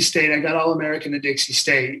Dixie State. I got All-American at Dixie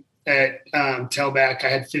State at tailback. I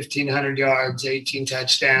had 1,500 yards, 18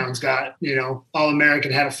 touchdowns, got,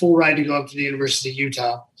 All-American, had a full ride to go up to the University of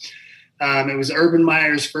Utah. It was Urban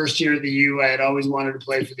Meyer's first year at the U. I had always wanted to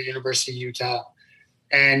play for the University of Utah.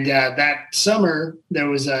 And that summer, there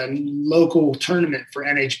was a local tournament for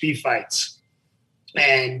NHB fights.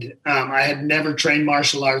 And I had never trained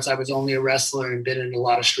martial arts. I was only a wrestler and been in a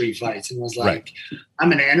lot of street fights and was like, I'm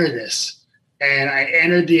going to enter this. And I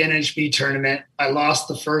entered the NHB tournament. I lost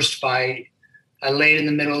the first fight. I laid in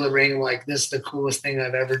the middle of the ring like, this is the coolest thing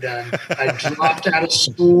I've ever done. I dropped out of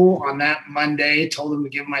school on that Monday, told them to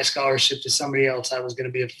give my scholarship to somebody else. I was going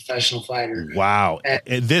to be a professional fighter. Wow.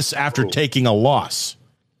 And this after taking a loss.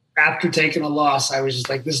 After taking a loss, I was just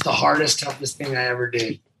like, this is the hardest, toughest thing I ever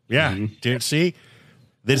did. Yeah. Didn't see?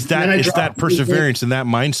 It's that perseverance and that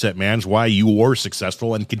mindset, man, is why you were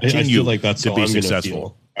successful and continue I feel like that's to how be I'm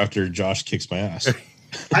successful. After Josh kicks my ass.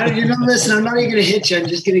 Listen, I'm not even going to hit you. I'm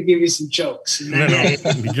just going to give you some chokes. And then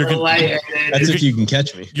that's if you can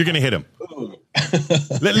catch me. You're going to hit him.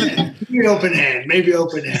 Maybe open hand.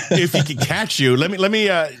 If he can catch you, let me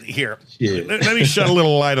here. Yeah. Let me shed a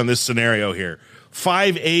little light on this scenario here.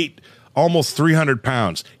 5'8", almost 300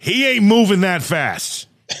 pounds. He ain't moving that fast.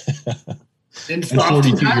 And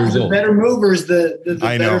 42 years old. The better movers, the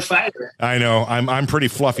better fighter. I know. I'm pretty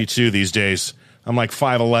fluffy too these days. I'm like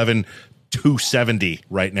 5'11", 270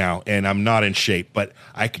 right now, and I'm not in shape, but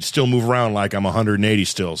I could still move around like I'm 180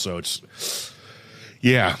 still. So it's,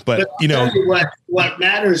 yeah, but what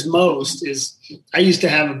matters most is I used to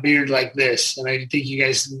have a beard like this, and I think you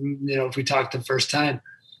guys, if we talked the first time,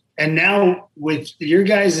 and now with your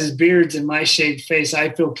guys' beards and my shaved face, I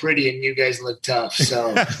feel pretty, and you guys look tough.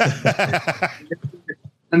 So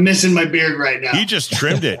I'm missing my beard right now. He just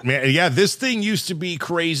trimmed it, man. Yeah, this thing used to be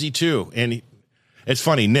crazy too, and it's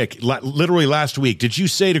funny, Nick. Literally last week, did you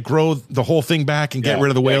say to grow the whole thing back and get rid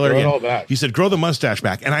of the whaler? Grow it all back. He said, grow the mustache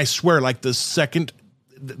back. And I swear, like the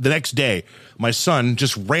next day, my son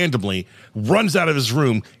just randomly runs out of his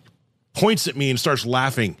room, points at me and starts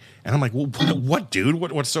laughing. And I'm like, well, what, dude?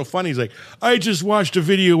 What's so funny? He's like, I just watched a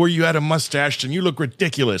video where you had a mustache and you look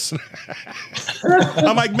ridiculous.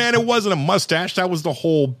 I'm like, man, it wasn't a mustache. That was the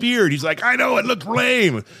whole beard. He's like, I know, it looked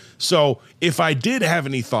lame. So if I did have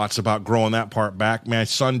any thoughts about growing that part back, my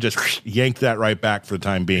son just yanked that right back for the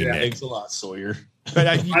time being. Yeah, thanks a lot, Sawyer.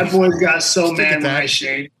 My boys got so mad when I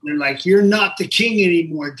shaved. They're like, you're not the king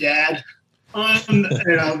anymore, Dad.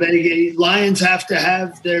 Lions have to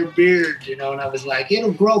have their beard, and I was like,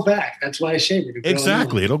 it'll grow back. That's why I shaved it.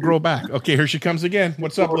 Exactly. It'll grow back. Okay, here she comes again.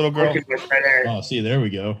 What's up, little girl? Oh, see, there we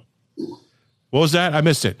go. What was that? I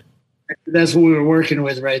missed it. That's what we were working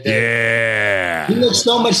with right there. Yeah. You look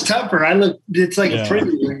so much tougher. It's like a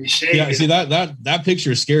pretty when you shave. Yeah, see, that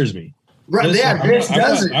picture scares me. Right, this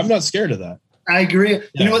doesn't. I'm not scared of that. I agree. Yeah.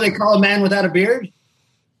 You know what they call a man without a beard?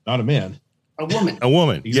 Not a man. A woman. A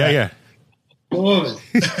woman. Exactly. Yeah. A woman.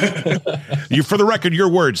 You, for the record, your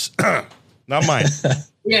words, not mine.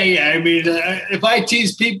 Yeah. I mean, if I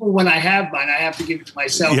tease people when I have mine, I have to give it to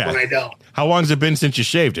myself when I don't. How long has it been since you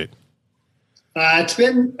shaved it? It's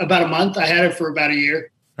been about a month. I had it for about a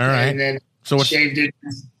year. All right. And then shaved it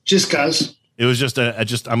just because. It was just I'm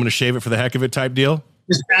going to shave it for the heck of it type deal?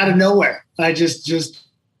 Just out of nowhere. I just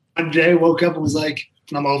one day woke up and was like,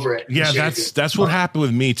 I'm over it. Yeah, that's what happened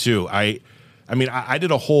with me too. I mean, I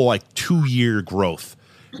did a whole 2-year growth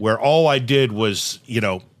where all I did was,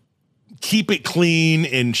 keep it clean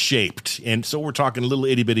and shaped. And so we're talking little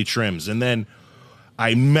itty bitty trims. And then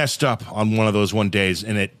I messed up on one of those one days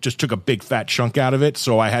and it just took a big fat chunk out of it.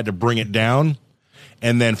 So I had to bring it down.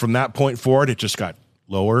 And then from that point forward, it just got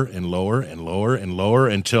lower and lower and lower and lower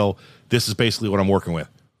until this is basically what I'm working with.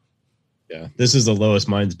 Yeah, this is the lowest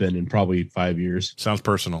mine's been in probably 5 years. Sounds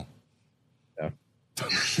personal. Yeah.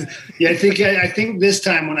 Yeah, I think this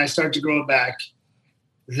time when I start to grow it back,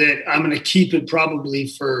 that I'm going to keep it probably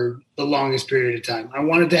for the longest period of time. I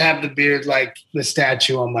wanted to have the beard like the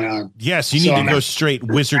statue on my arm. Yes, you need to go straight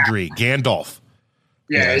wizardry, Gandalf.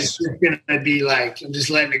 Yeah, It's just going to be like, I'm just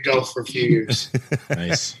letting it go for a few years.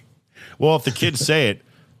 Nice. Well, if the kids say it.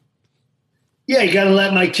 Yeah, you got to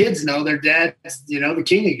let my kids know their dad's, the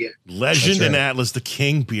king again. Legend and Atlas, the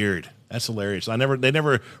king beard. That's hilarious. They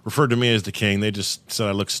never referred to me as the king. They just said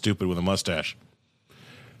I look stupid with a mustache.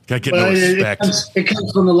 Got to get no respect. It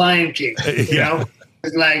comes from the Lion King. You know,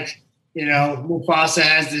 it's like, Mufasa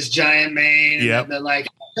has this giant mane. Yep. And they're like,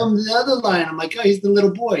 how come the other lion? I'm like, oh, he's the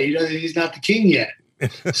little boy. He's not the king yet.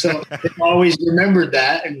 So they've always remembered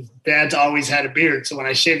that, and Dad's always had a beard. So when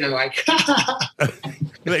I shaved, they're like,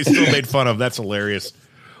 they still made fun of. That's hilarious.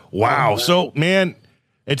 Wow. So, man,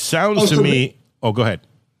 it sounds to me. Oh, go ahead.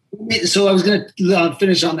 So I was going to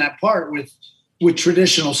finish on that part with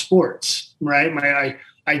traditional sports, right?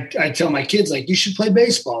 I tell my kids, like, you should play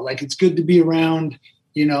baseball. Like, it's good to be around,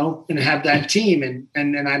 and have that team.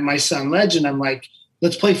 And my son Legend, I'm like,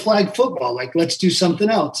 let's play flag football. Like, let's do something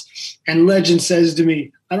else. And Legend says to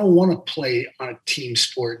me, I don't want to play on a team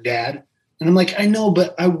sport, Dad. And I'm like, I know,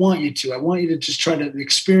 but I want you to. I want you to just try to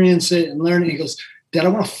experience it and learn it. He goes, Dad, I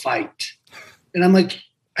want to fight. And I'm like,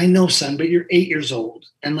 I know, son, but you're 8 years old.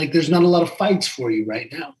 And like, there's not a lot of fights for you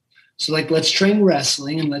right now. So like, let's train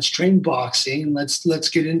wrestling and let's train boxing and let's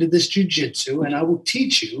get into this jiu-jitsu and I will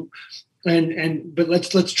teach you. But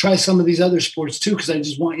let's try some of these other sports too, because I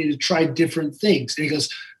just want you to try different things. And he goes,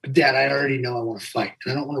 but Dad, I already know I want to fight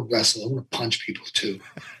and I don't want to wrestle. I want to punch people too.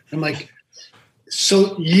 I'm like,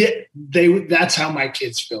 so yeah, that's how my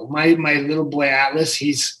kids feel. My little boy Atlas,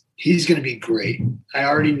 he's going to be great. I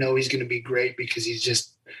already know he's going to be great because he's just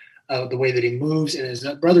the way that he moves, and his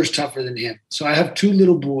brother's tougher than him. So I have two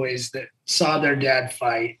little boys that saw their dad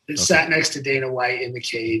fight, that sat next to Dana White in the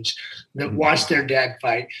cage, that watched their dad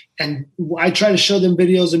fight. And I try to show them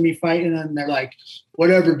videos of me fighting, and they're like,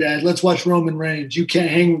 whatever, Dad, let's watch Roman Reigns. You can't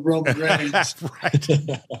hang with Roman Reigns. Right.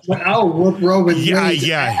 But I'll whoop Roman Reigns.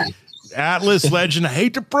 Yeah. Atlas Legend, I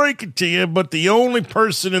hate to break it to you, but the only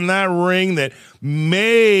person in that ring that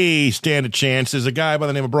may stand a chance is a guy by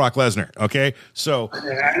the name of Brock Lesnar. Okay, so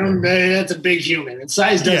that's a big human, and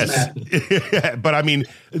size doesn't matter. But I mean,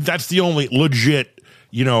 that's the only legit,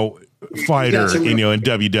 fighter, in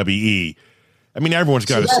WWE. I mean, everyone's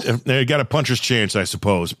got a puncher's chance, I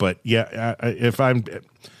suppose. But yeah, if I'm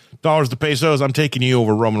dollars to pesos, I'm taking you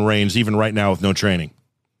over Roman Reigns, even right now with no training.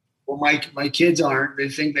 Well, my kids aren't. They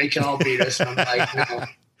think they can all beat us. I'm like, no.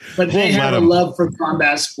 But they have a love for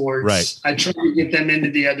combat sports. Right. I try to get them into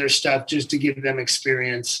the other stuff just to give them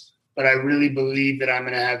experience. But I really believe that I'm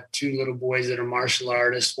going to have two little boys that are martial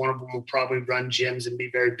artists. One of them will probably run gyms and be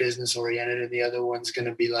very business oriented, and the other one's going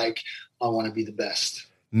to be like, I want to be the best.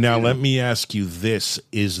 Now, let me ask you this: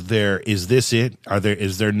 is this it?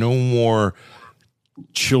 Is there no more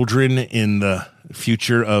children in the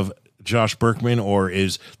future of Josh Burkman, or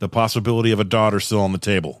is the possibility of a daughter still on the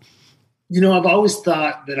table? I've always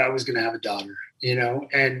thought that I was going to have a daughter,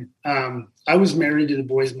 and I was married to the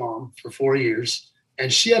boy's mom for 4 years,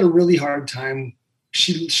 and she had a really hard time.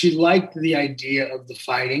 She liked the idea of the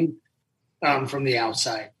fighting from the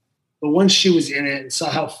outside. But once she was in it and saw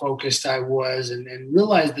how focused I was and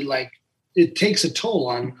realized that, like, it takes a toll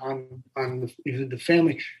on the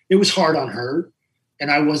family. It was hard on her, and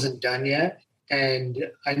I wasn't done yet. And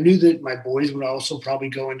I knew that my boys would also probably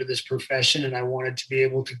go into this profession, and I wanted to be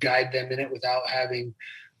able to guide them in it without having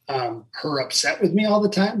her upset with me all the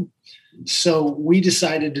time. So we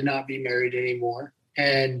decided to not be married anymore.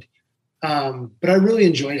 And but I really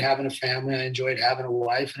enjoyed having a family. I enjoyed having a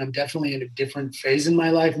wife, and I'm definitely in a different phase in my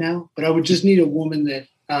life now. But I would just need a woman that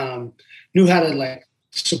knew how to like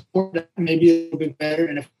support that maybe a little bit better.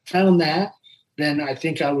 And if I found that, then I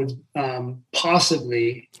think I would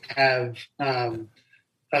possibly have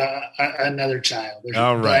another child.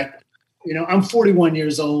 All right. But, you know, I'm 41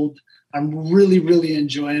 years old. I'm really, really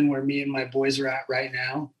enjoying where me and my boys are at right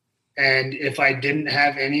now. And if I didn't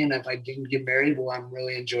have any, and if I didn't get married, well, I'm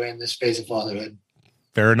really enjoying this phase of fatherhood.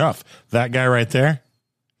 Fair enough. That guy right there.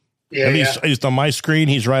 Yeah. He's on my screen.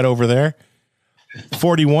 He's right over there.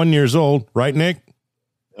 41 years old, right, Nick?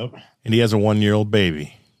 Yep. And he has a 1-year-old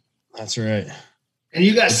baby. That's right. And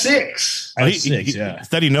you got 6. I have 6, yeah.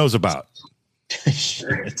 That he knows about.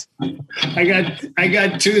 Shit. I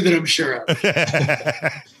got 2 that I'm sure of.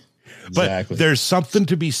 But Exactly. there's something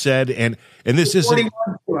to be said, and this isn't.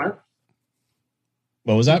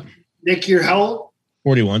 What was that? Nick, you're how old?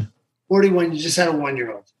 41. 41. You just had a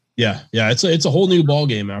 1-year-old. Yeah. It's a whole new ball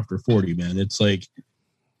game after 40, man. It's like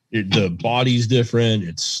the body's different.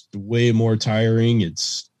 It's way more tiring.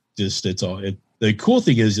 It's just the cool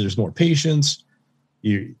thing is there's more patience.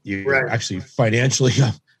 You right. Actually financially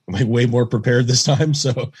I'm way more prepared this time.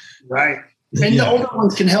 So right. And the older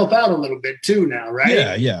ones can help out a little bit too now,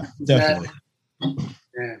 right? Yeah, definitely.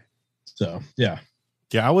 Yeah. So yeah.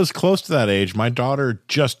 Yeah, I was close to that age. My daughter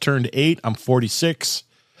just turned 8. I'm 46.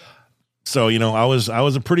 So, you know, I was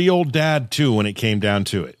a pretty old dad too when it came down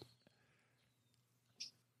to it.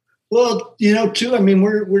 Well, you know, too, I mean,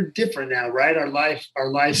 we're different now, right? Our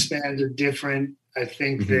lifespans are different. I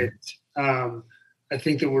think that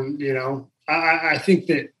we're, you know, I think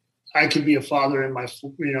that I could be a father in my,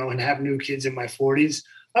 you know, and have new kids in my 40s.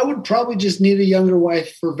 I would probably just need a younger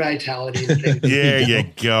wife for vitality. And things. There you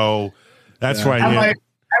go. That's right. I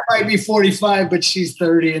might be 45, but she's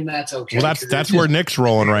 30, and that's okay. Well, that's where Nick's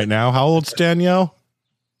rolling right now. How old's Danielle?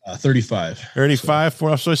 35. 35.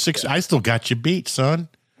 So 6. I still got you beat, son.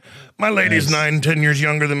 My lady's 9-10 years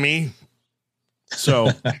younger than me. So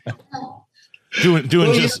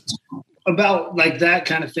doing just about like that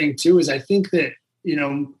kind of thing too, is I think that, you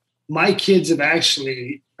know, my kids have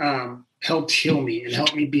actually helped heal me and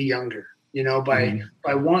helped me be younger, you know, by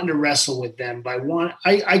wanting to wrestle with them,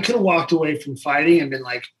 I could have walked away from fighting and been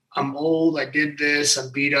like, I'm old. I did this.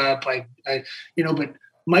 I'm beat up. I you know, but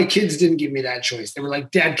my kids didn't give me that choice. They were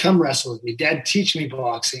like, Dad, come wrestle with me. Dad, teach me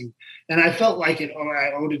boxing. And I felt like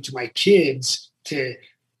I owed it to my kids to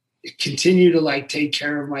continue to like take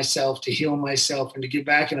care of myself, to heal myself, and to get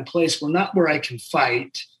back in a place where I can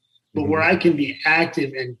fight, but where I can be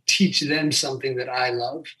active and teach them something that I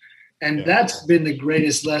love. And that's been the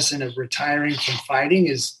greatest lesson of retiring from fighting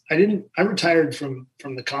is I retired from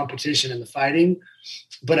the competition and the fighting,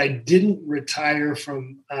 but I didn't retire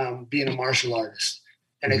from being a martial artist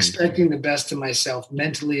and expecting the best of myself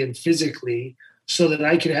mentally and physically so that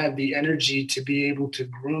I could have the energy to be able to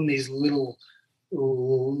groom these little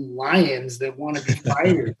lions that want to be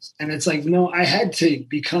fighters. And it's like, no, I had to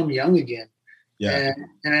become young again. Yeah.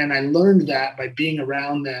 And I learned that by being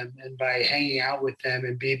around them and by hanging out with them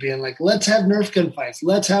and being like, let's have Nerf gun fights.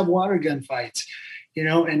 Let's have water gun fights, you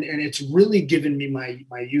know, and it's really given me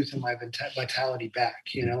my youth and my vitality back,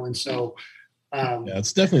 you know? And so,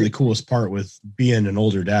 it's definitely the coolest part with being an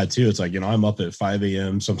older dad too. It's like, you know, I'm up at 5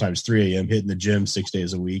 a.m., sometimes 3 a.m., hitting the gym 6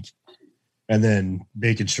 days a week. And then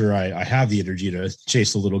making sure I have the energy to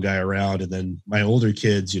chase the little guy around. And then my older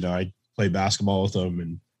kids, you know, I play basketball with them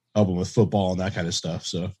and help them with football and that kind of stuff.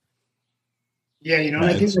 So, yeah, you know,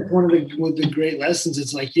 I think that's one of the great lessons.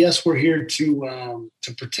 It's like, yes, we're here to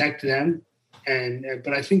protect them,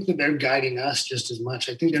 but I think that they're guiding us just as much.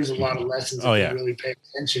 I think there's a lot of lessons that we really pay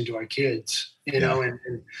attention to our kids, you know,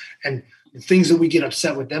 and the things that we get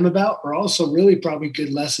upset with them about are also really probably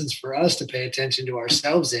good lessons for us to pay attention to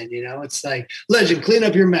ourselves in, you know. It's like, Legend, clean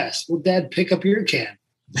up your mess. Well, Dad, pick up your can.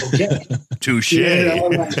 Okay. Touche.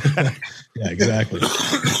 Yeah, exactly.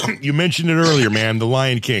 You mentioned it earlier, man, the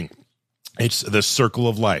Lion King. It's the circle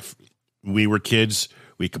of life. We were kids.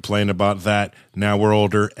 We complained about that. Now we're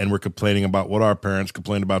older and we're complaining about what our parents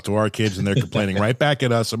complained about to our kids. And they're complaining right back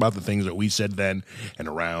at us about the things that we said then, and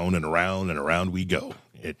around and around and around we go.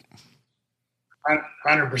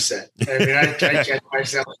 100%. I mean, I catch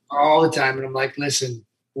myself all the time, and I'm like, listen,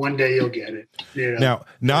 One day you'll get it. You know?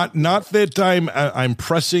 Now, not that I'm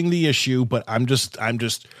pressing the issue, but I'm just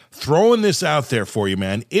throwing this out there for you,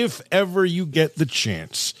 man. If ever you get the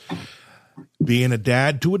chance, being a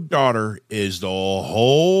dad to a daughter is the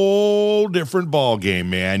whole different ball game,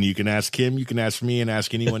 man. You can ask him, you can ask me, and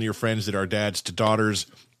ask any one of your friends that are dads to daughters.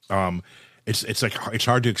 It's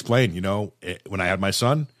hard to explain. When I had my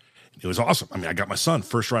son, it was awesome. I mean, I got my son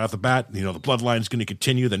first right off the bat. The bloodline is going to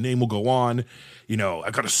continue. The name will go on. I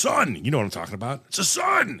got a son. You know what I'm talking about? It's a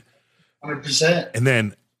son. 100%. And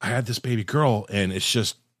then I had this baby girl, and it's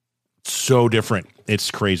just so different.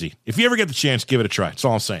 It's crazy. If you ever get the chance, give it a try. That's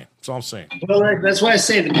all I'm saying. Well, that's why I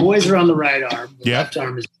say the boys are on the right arm. The left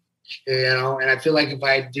arm is, and I feel like if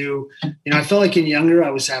I do, I felt like in younger, I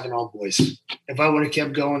was having all boys. If I would have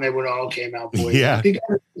kept going, they would have all came out boys. Yeah. I think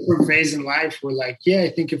I was in a different phase in life where I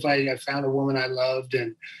think if I found a woman I loved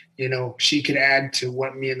and, she could add to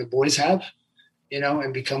what me and the boys have,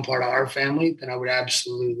 and become part of our family, then I would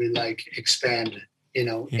absolutely expand,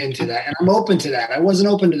 into that. And I'm open to that. I wasn't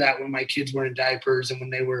open to that when my kids were in diapers and when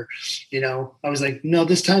they were, I was like, no,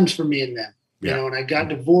 this time's for me and them, and I got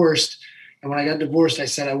divorced. And when I got divorced, I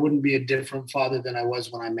said I wouldn't be a different father than I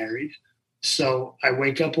was when I married. So I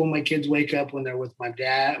wake up when my kids wake up, when they're with my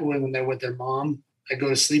dad, when they're with their mom. I go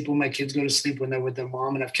to sleep when my kids go to sleep when they're with their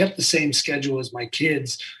mom. And I've kept the same schedule as my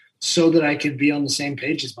kids so that I could be on the same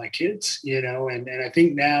page as my kids, and I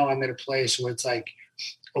think now I'm at a place where it's like,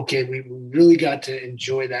 okay, we really got to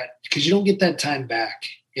enjoy that because you don't get that time back,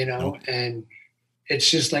 and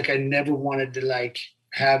it's just like I never wanted to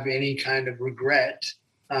have any kind of regret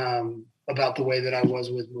about the way that I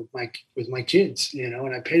was with my kids,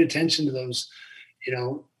 and I paid attention to those,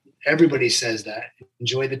 everybody says that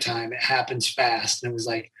enjoy the time. It happens fast. And it was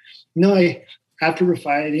like, after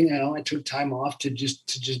fighting, I took time off to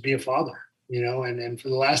just be a father, and then for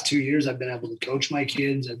the last 2 years, I've been able to coach my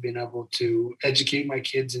kids. I've been able to educate my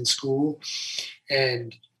kids in school.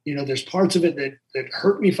 And, there's parts of it that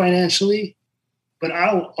hurt me financially, but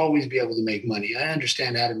I'll always be able to make money. I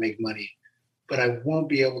understand how to make money, but I won't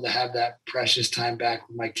be able to have that precious time back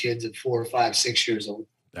with my kids at 4 or 5, 6 years old.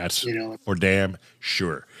 That's for damn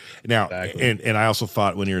sure. Now, exactly. and I also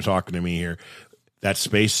thought when you were talking to me here, that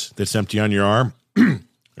space that's empty on your arm,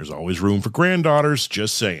 there's always room for granddaughters,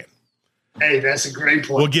 just saying. Hey, that's a great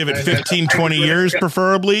point. We'll give it 15, 20 years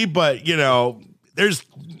preferably, but there's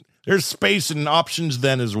space and options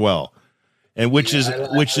then as well. And which is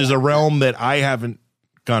a realm that I haven't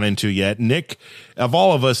gone into yet. Nick, of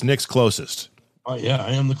all of us, Nick's closest. Oh yeah,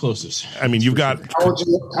 I am the closest. I mean, you've got how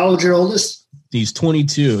old's your oldest? He's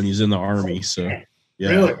 22 and he's in the Army. So yeah.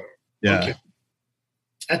 Really? Yeah.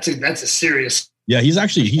 Okay. That's a serious. Yeah, he's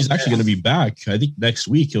actually going to be back. I think next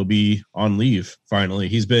week he'll be on leave. Finally,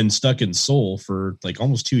 he's been stuck in Seoul for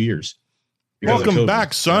almost 2 years. Welcome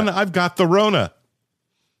back, son. Yeah. I've got the Rona.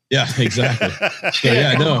 Yeah, exactly.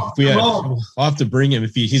 No, I'll have to bring him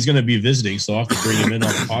if he's going to be visiting. So I'll have to bring him in on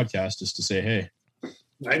the podcast just to say, hey.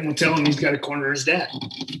 Right, we'll tell him he's got to corner his dad.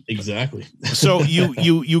 Exactly. So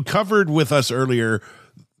you covered with us earlier,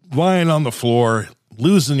 lying on the floor,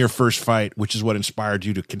 losing your first fight, which is what inspired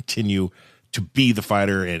you to continue to be the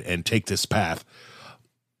fighter and take this path.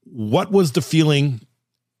 What was the feeling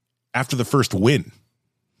after the first win?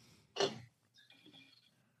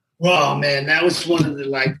 Well, man, that was one of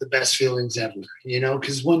the best feelings ever,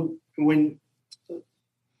 because when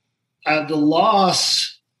the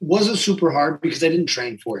loss wasn't super hard because I didn't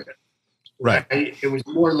train for it. Right. It was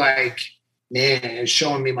more like, man, it was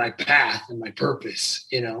showing me my path and my purpose,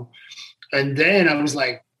 And then I was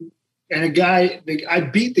like, and I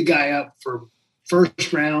beat the guy up for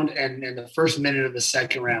first round and the first minute of the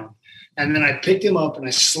second round. And then I picked him up and I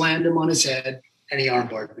slammed him on his head and he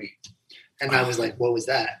armbarred me. And I was like, what was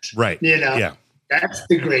that? Right. Yeah. That's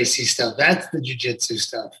the Gracie stuff. That's the jiu-jitsu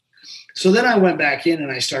stuff. So then I went back in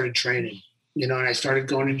and I started training, and I started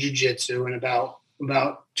going to jiu-jitsu. And about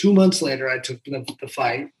 2 months later, I took the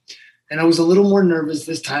fight. And I was a little more nervous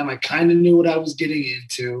this time. I kind of knew what I was getting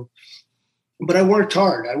into. But I worked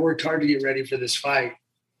hard. I worked hard to get ready for this fight.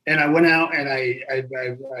 And I went out and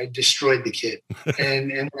I destroyed the kid.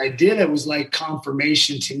 And when I did, it was like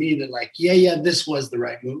confirmation to me that this was the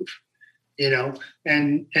right move, And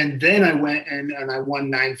then I went and I won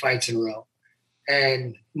 9 fights in a row.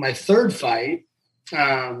 And my third fight,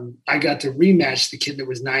 I got to rematch the kid that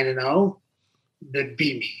was 9-0 that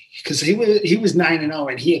beat me because he was 9-0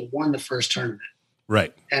 and he had won the first tournament.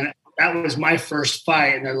 Right. And that was my first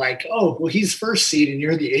fight. And they're like, oh, well, he's first seed and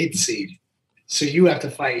you're the 8th seed. So you have to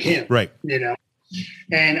fight him. Right.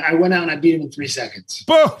 And I went out and I beat him in 3 seconds.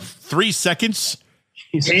 Whoa, 3 seconds?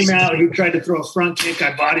 He came out. He tried to throw a front kick.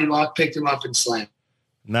 I body locked, picked him up and slammed.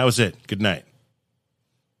 And that was it. Good night.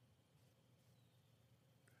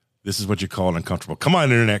 This is what you call uncomfortable. Come on,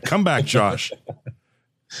 internet. Come back, Josh.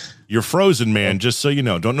 You're frozen, man, just so you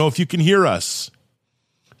know. Don't know if you can hear us,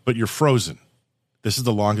 but you're frozen. This is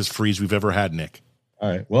the longest freeze we've ever had, Nick. All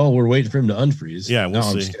right. Well, we're waiting for him to unfreeze. Yeah, we'll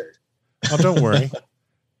see. I'm scared. Oh, don't worry.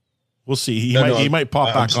 We'll see. He might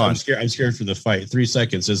pop back on. I'm scared for the fight. 3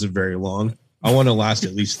 seconds isn't very long. I want to last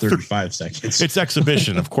at least 35 seconds. It's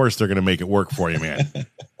exhibition. Of course, they're going to make it work for you, man.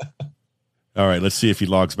 All right, let's see if he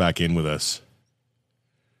logs back in with us.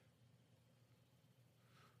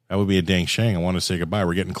 That would be a dang shame. I want to say goodbye.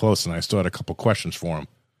 We're getting close, and I still had a couple questions for him.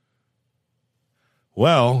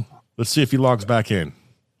 Well, let's see if he logs back in.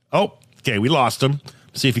 Oh, okay, we lost him.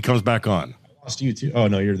 See if he comes back on. I lost you too. Oh,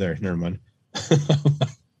 no, you're there. Never mind.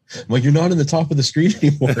 I'm like, you're not in the top of the screen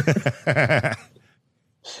anymore.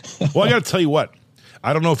 Well, I got to tell you what.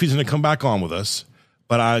 I don't know if he's going to come back on with us,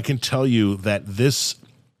 but I can tell you that this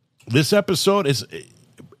episode is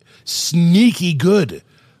sneaky good.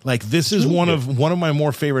 Like, this is one of my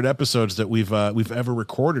more favorite episodes that we've ever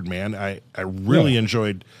recorded, man. I really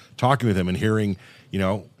enjoyed talking with him and hearing,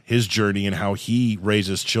 his journey and how he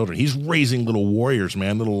raises children. He's raising little warriors,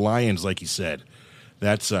 man, little lions, like he said.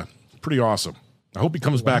 That's pretty awesome. I hope he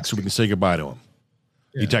comes back so we can say goodbye to him.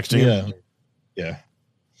 You texting him? Yeah.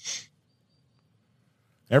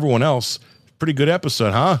 Everyone else, pretty good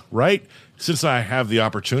episode, huh? Right? Since I have the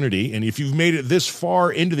opportunity, and if you've made it this far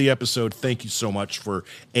into the episode, thank you so much for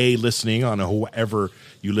listening on whoever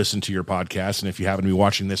you listen to your podcast. And if you happen to be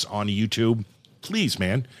watching this on YouTube, please,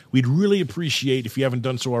 man, we'd really appreciate, if you haven't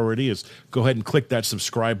done so already, is go ahead and click that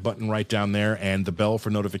subscribe button right down there and the bell for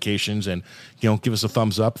notifications, and give us a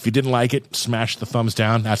thumbs up. If you didn't like it, smash the thumbs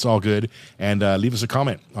down. That's all good. And leave us a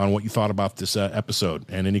comment on what you thought about this episode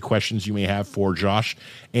and any questions you may have for Josh,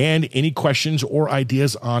 and any questions or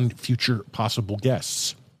ideas on future possible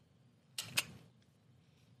guests.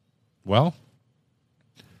 Well,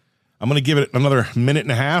 I'm going to give it another minute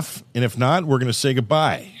and a half, and if not, we're going to say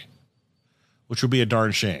goodbye, which would be a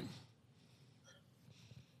darn shame.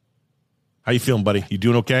 How you feeling, buddy? You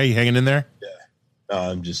doing okay? You hanging in there? Yeah. No,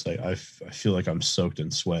 I'm just like, I feel like I'm soaked in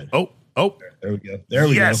sweat. Oh. There we go. There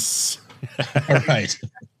we go. Yes. All right.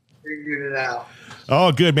 Figured it out.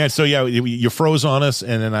 Oh, good, man. So, yeah, you froze on us,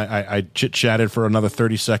 and then I chit-chatted for another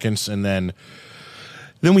 30 seconds, and then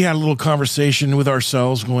we had a little conversation with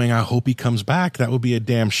ourselves going, I hope he comes back. That would be a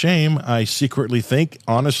damn shame. I secretly think,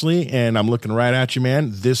 honestly, and I'm looking right at you,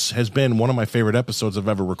 man, this has been one of my favorite episodes I've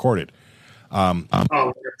ever recorded. Oh,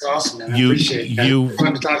 that's awesome, man. I appreciate that. I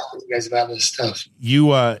want to talk to you guys about this stuff.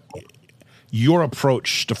 Your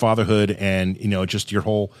approach to fatherhood and, just the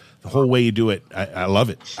whole way you do it, I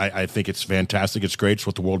love it. I think it's fantastic. It's great. It's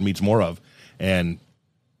what the world needs more of. And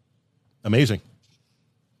amazing.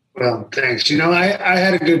 Well, thanks. I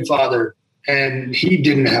had a good father, and he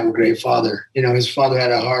didn't have a great father. His father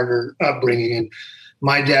had a harder upbringing, and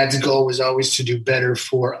my dad's goal was always to do better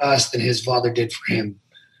for us than his father did for him.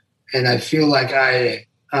 And I feel like I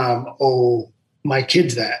owe my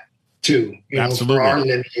kids that too. Absolutely. For our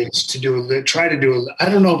lineage try to do. I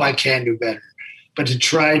don't know if I can do better, but to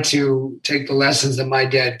try to take the lessons that my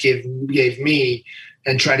dad gave me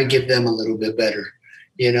and try to give them a little bit better.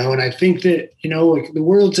 And I think that, the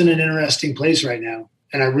world's in an interesting place right now.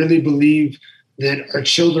 And I really believe that our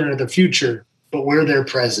children are the future, but we're their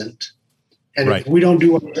present. And If we don't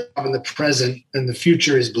do our job in the present, then the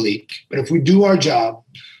future is bleak. But if we do our job,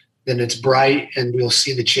 then it's bright, and we'll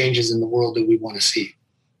see the changes in the world that we want to see.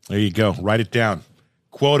 There you go. Write it down.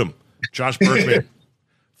 Quote him. Josh Burkman.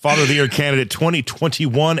 Father of the Year candidate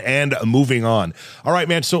 2021 and moving on. All right,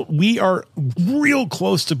 man. So we are real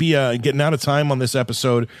close to be getting out of time on this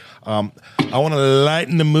episode. I want to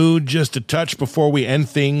lighten the mood just a touch before we end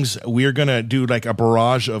things. We're going to do like a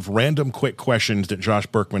barrage of random quick questions that Josh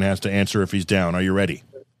Burkman has to answer if he's down. Are you ready?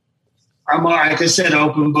 I'm all right. Like I said,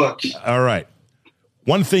 open book. All right.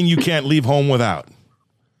 One thing you can't leave home without.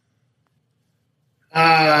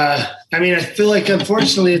 I feel like,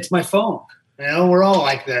 unfortunately, it's my phone. We're all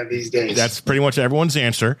like that these days. That's pretty much everyone's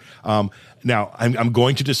answer. Now, I'm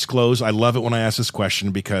going to disclose. I love it when I ask this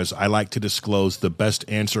question because I like to disclose the best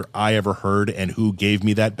answer I ever heard and who gave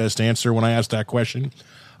me that best answer when I asked that question.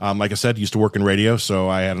 Like I said, I used to work in radio, so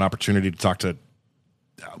I had an opportunity to talk to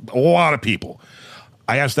a lot of people.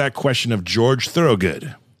 I asked that question of George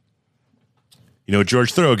Thorogood. You know what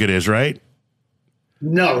George Thorogood is, right?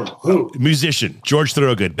 No. Who? Musician. George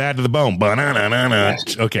Thorogood. Bad to the bone. Ba-na-na-na-na.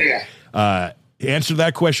 Okay. Yeah. Answer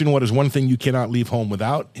that question. What is one thing you cannot leave home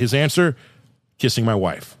without? His answer, kissing my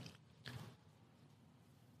wife.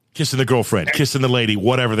 Kissing the girlfriend, kissing the lady,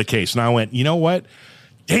 whatever the case. And I went, you know what?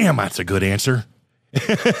 Damn, that's a good answer.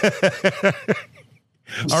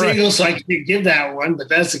 Single, right. So I can't give that one, but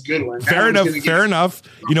that's a good one. Fair enough.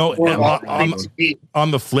 You know,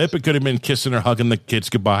 on the flip, it could have been kissing or hugging the kids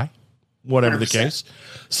goodbye, whatever 100%. The case.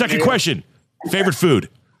 Second question, favorite food?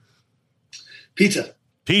 Pizza.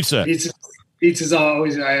 Pizza's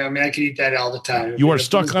always, I mean, I can eat that all the time. You are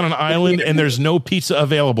stuck on an island and there's no pizza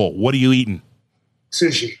available. What are you eating?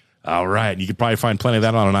 Sushi. All right. You could probably find plenty of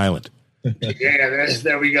that on an island. Yeah,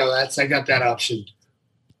 there we go. I got that option.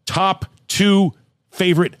 Top 2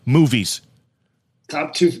 favorite movies.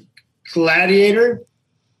 Top 2, Gladiator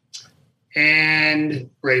and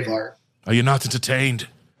Braveheart. Are you not entertained?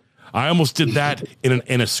 I almost did that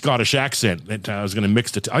in a Scottish accent. That I was going to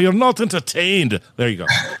mix it. Are you not entertained? There you go.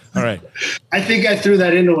 All right. I think I threw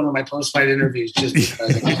that into one of my post-fight interviews just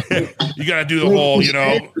because. You got to do the whole, you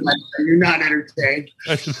know. You're not entertained.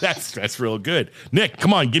 That's real good. Nick,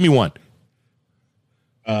 come on, give me one.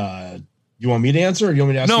 You want me to answer, or you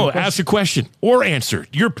want me to ask? No, ask a question or answer.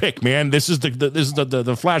 Your pick, man. This is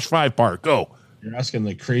the Flash 5 part. Go. You're asking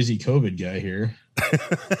the crazy COVID guy here.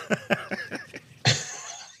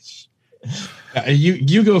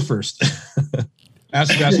 You go first.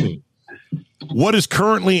 ask me. What is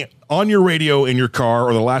currently on your radio in your car,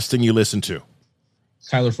 or the last thing you listen to?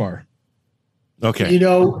 Tyler Farr. Okay. You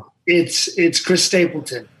know, it's Chris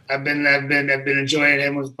Stapleton. I've been enjoying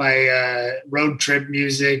him with my road trip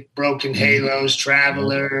music, Broken Halos,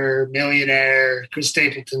 Traveler, Millionaire. Chris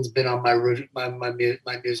Stapleton's been on my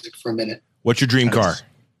music for a minute. What's your dream car?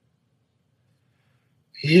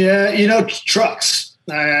 Yeah, you know, trucks.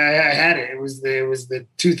 I had it. It was the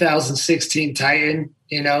 2016 Titan.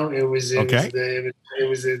 You know, it was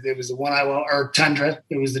the one I want, or Tundra.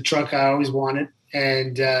 It was the truck I always wanted.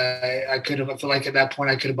 And I feel like at that point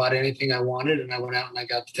I could have bought anything I wanted, and I went out and I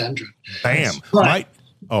got the Tundra. Bam!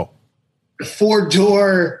 The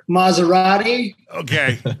 4-door Maserati.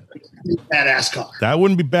 Okay. Badass car. That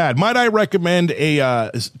wouldn't be bad. Might I recommend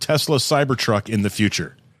a Tesla Cybertruck in the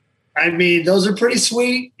future? I mean, those are pretty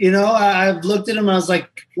sweet. You know, I've looked at them. I was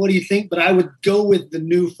like, what do you think? But I would go with the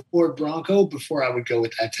new Ford Bronco before I would go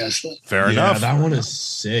with that Tesla. Fair enough. That one is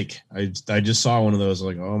sick. I just saw one of those.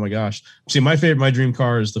 Like, oh my gosh. See, my dream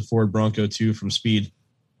car is the Ford Bronco 2 from Speed.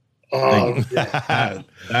 Oh, that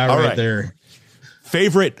right there.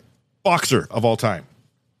 Favorite boxer of all time?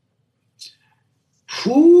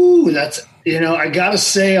 Ooh, that's, you know, I got to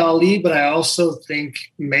say Ali, but I also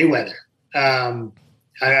think Mayweather.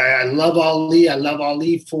 I love Ali. I love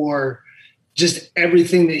Ali for just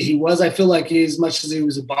everything that he was. I feel like as much as he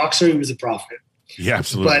was a boxer, he was a prophet. Yeah,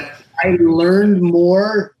 absolutely. But I learned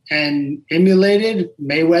more and emulated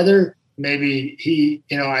Mayweather. Maybe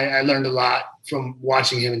I learned a lot from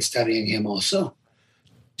watching him and studying him also.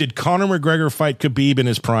 Did Conor McGregor fight Khabib in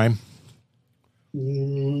his prime?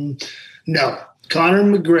 No. Conor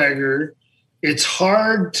McGregor, it's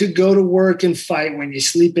hard to go to work and fight when you're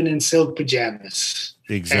sleeping in silk pajamas.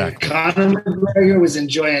 Exactly. And Conor McGregor was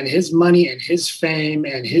enjoying his money and his fame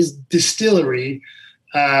and his distillery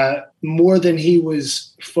more than he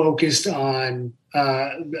was focused on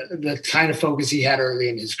the kind of focus he had early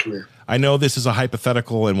in his career. I know this is a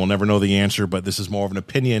hypothetical and we'll never know the answer, but this is more of an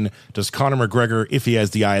opinion. Does Conor McGregor, if he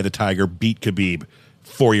has the eye of the tiger, beat Khabib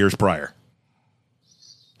 4 years prior?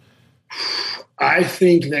 I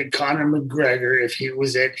think that Conor McGregor, if he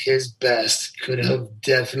was at his best, could have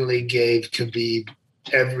definitely gave Khabib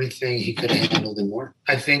everything he could have handled and more.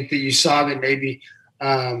 I think that you saw that maybe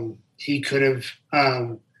he could have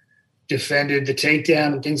defended the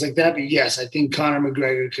takedown and things like that. But yes, I think Conor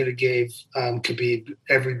McGregor could have gave Khabib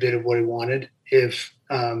every bit of what he wanted if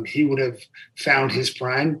he would have found his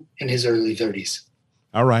prime in his early 30s.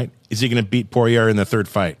 All right. Is he going to beat Poirier in the third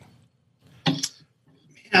fight?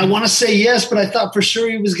 I want to say yes, but I thought for sure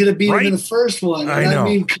he was going to beat him in the first one. I know. I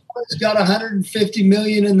mean, Conor's got $150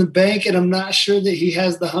 million in the bank, and I'm not sure that he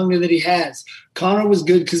has the hunger that he has. Conor was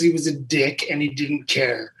good because he was a dick and he didn't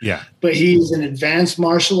care. Yeah. But he's an advanced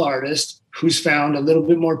martial artist who's found a little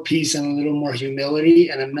bit more peace and a little more humility,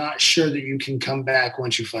 and I'm not sure that you can come back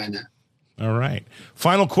once you find that. All right.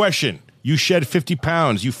 Final question. You shed 50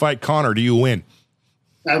 pounds. You fight Conor. Do you win?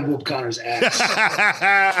 I whoop Conor's ass.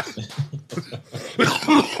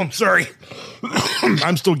 I'm sorry.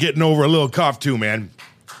 I'm still getting over a little cough too, man.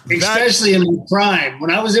 Especially in my prime.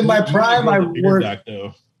 When I was in my prime, I worked. Back,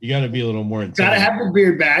 though. You got to be a little more intense. Got to have the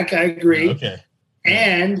beard back. I agree. Okay.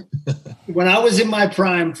 And when I was in my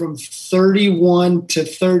prime from 31 to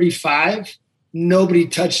 35, nobody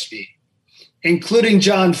touched me, including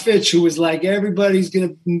John Fitch, who was like, he's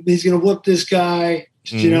going to whoop this guy.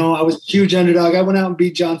 You know, I was a huge underdog. I went out and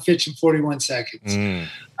beat John Fitch in 41 seconds.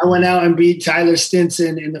 I went out and beat Tyler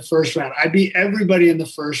Stinson in the first round. I beat everybody in the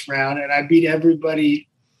first round, and I beat everybody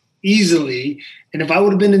easily. And if I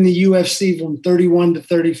would have been in the UFC from 31 to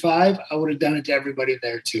 35, I would have done it to everybody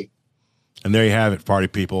there too. And there you have it, party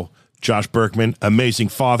people. Josh Burkman, amazing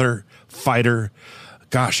father, fighter.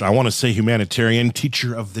 Gosh, I want to say humanitarian,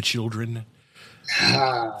 teacher of the children.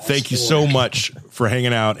 Thank you so much for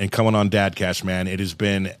hanging out and coming on Dadcast, man. It has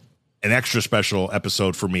been an extra special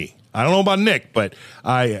episode for me. I don't know about Nick, but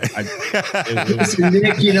Nick,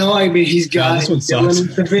 you know, I mean, he's got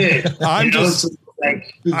the bid. I'm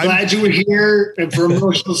glad you were here and for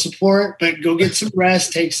emotional support, but go get some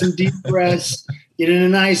rest, take some deep breaths, get in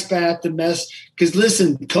an ice bath to mess. Because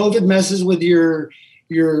listen, COVID messes with your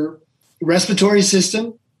respiratory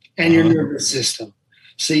system and your nervous system.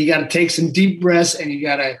 So you got to take some deep breaths and you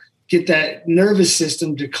got to get that nervous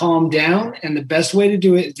system to calm down. And the best way to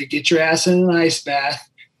do it is to get your ass in an ice bath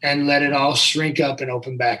and let it all shrink up and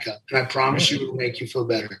open back up. And I promise you it will make you feel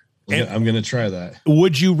better. And I'm going to try that.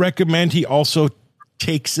 Would you recommend he also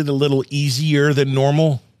takes it a little easier than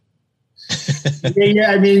normal?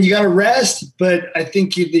 Yeah. I mean, you got to rest, but I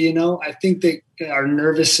think I think that our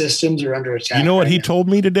nervous systems are under attack. You know what he told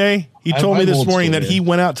me today? He told me this morning that he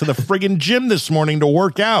went out to the friggin' gym this morning to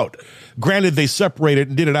work out. Granted, they separated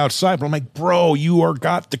and did it outside, but I'm like, bro, you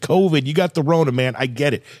got the COVID. You got the Rona, man. I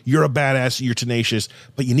get it. You're a badass. You're tenacious,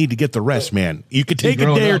 but you need to get the rest, man. You could take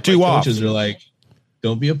a day or two off. Coaches are like,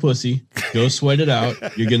 don't be a pussy. Go sweat it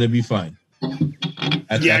out. You're going to be fine.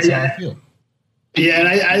 That's how I feel. Yeah,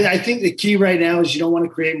 and I think the key right now is you don't want to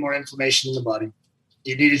create more inflammation in the body.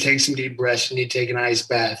 You need to take some deep breaths. You need to take an ice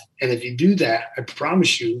bath. And if you do that, I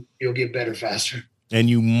promise you, you'll get better faster. And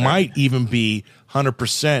you might even be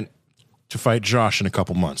 100% to fight Josh in a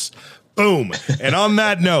couple months. Boom. And on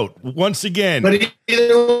that note, once again. But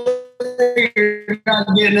either way, you're not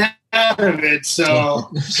getting out of it. So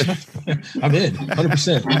I'm in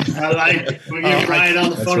 100%. I like it. We'll get Ryan on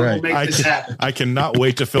the phone. Right. We'll make this happen. I cannot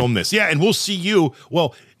wait to film this. Yeah, and we'll see you.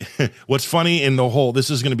 Well, what's funny in the whole, this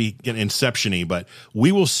is going to be inception-y, but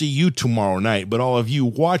we will see you tomorrow night. But all of you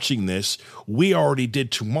watching this, we already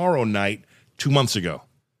did tomorrow night 2 months ago.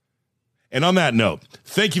 And on that note,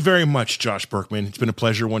 thank you very much, Josh Burkman. It's been a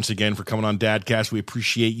pleasure once again for coming on Dadcast. We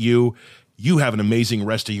appreciate you. You have an amazing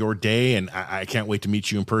rest of your day, and I can't wait to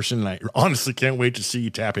meet you in person. And I honestly can't wait to see you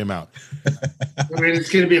tap him out. I mean, it's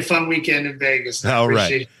going to be a fun weekend in Vegas. All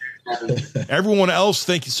right. Everyone else,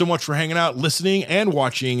 thank you so much for hanging out, listening, and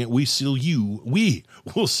watching. We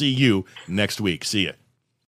will see you next week. See ya.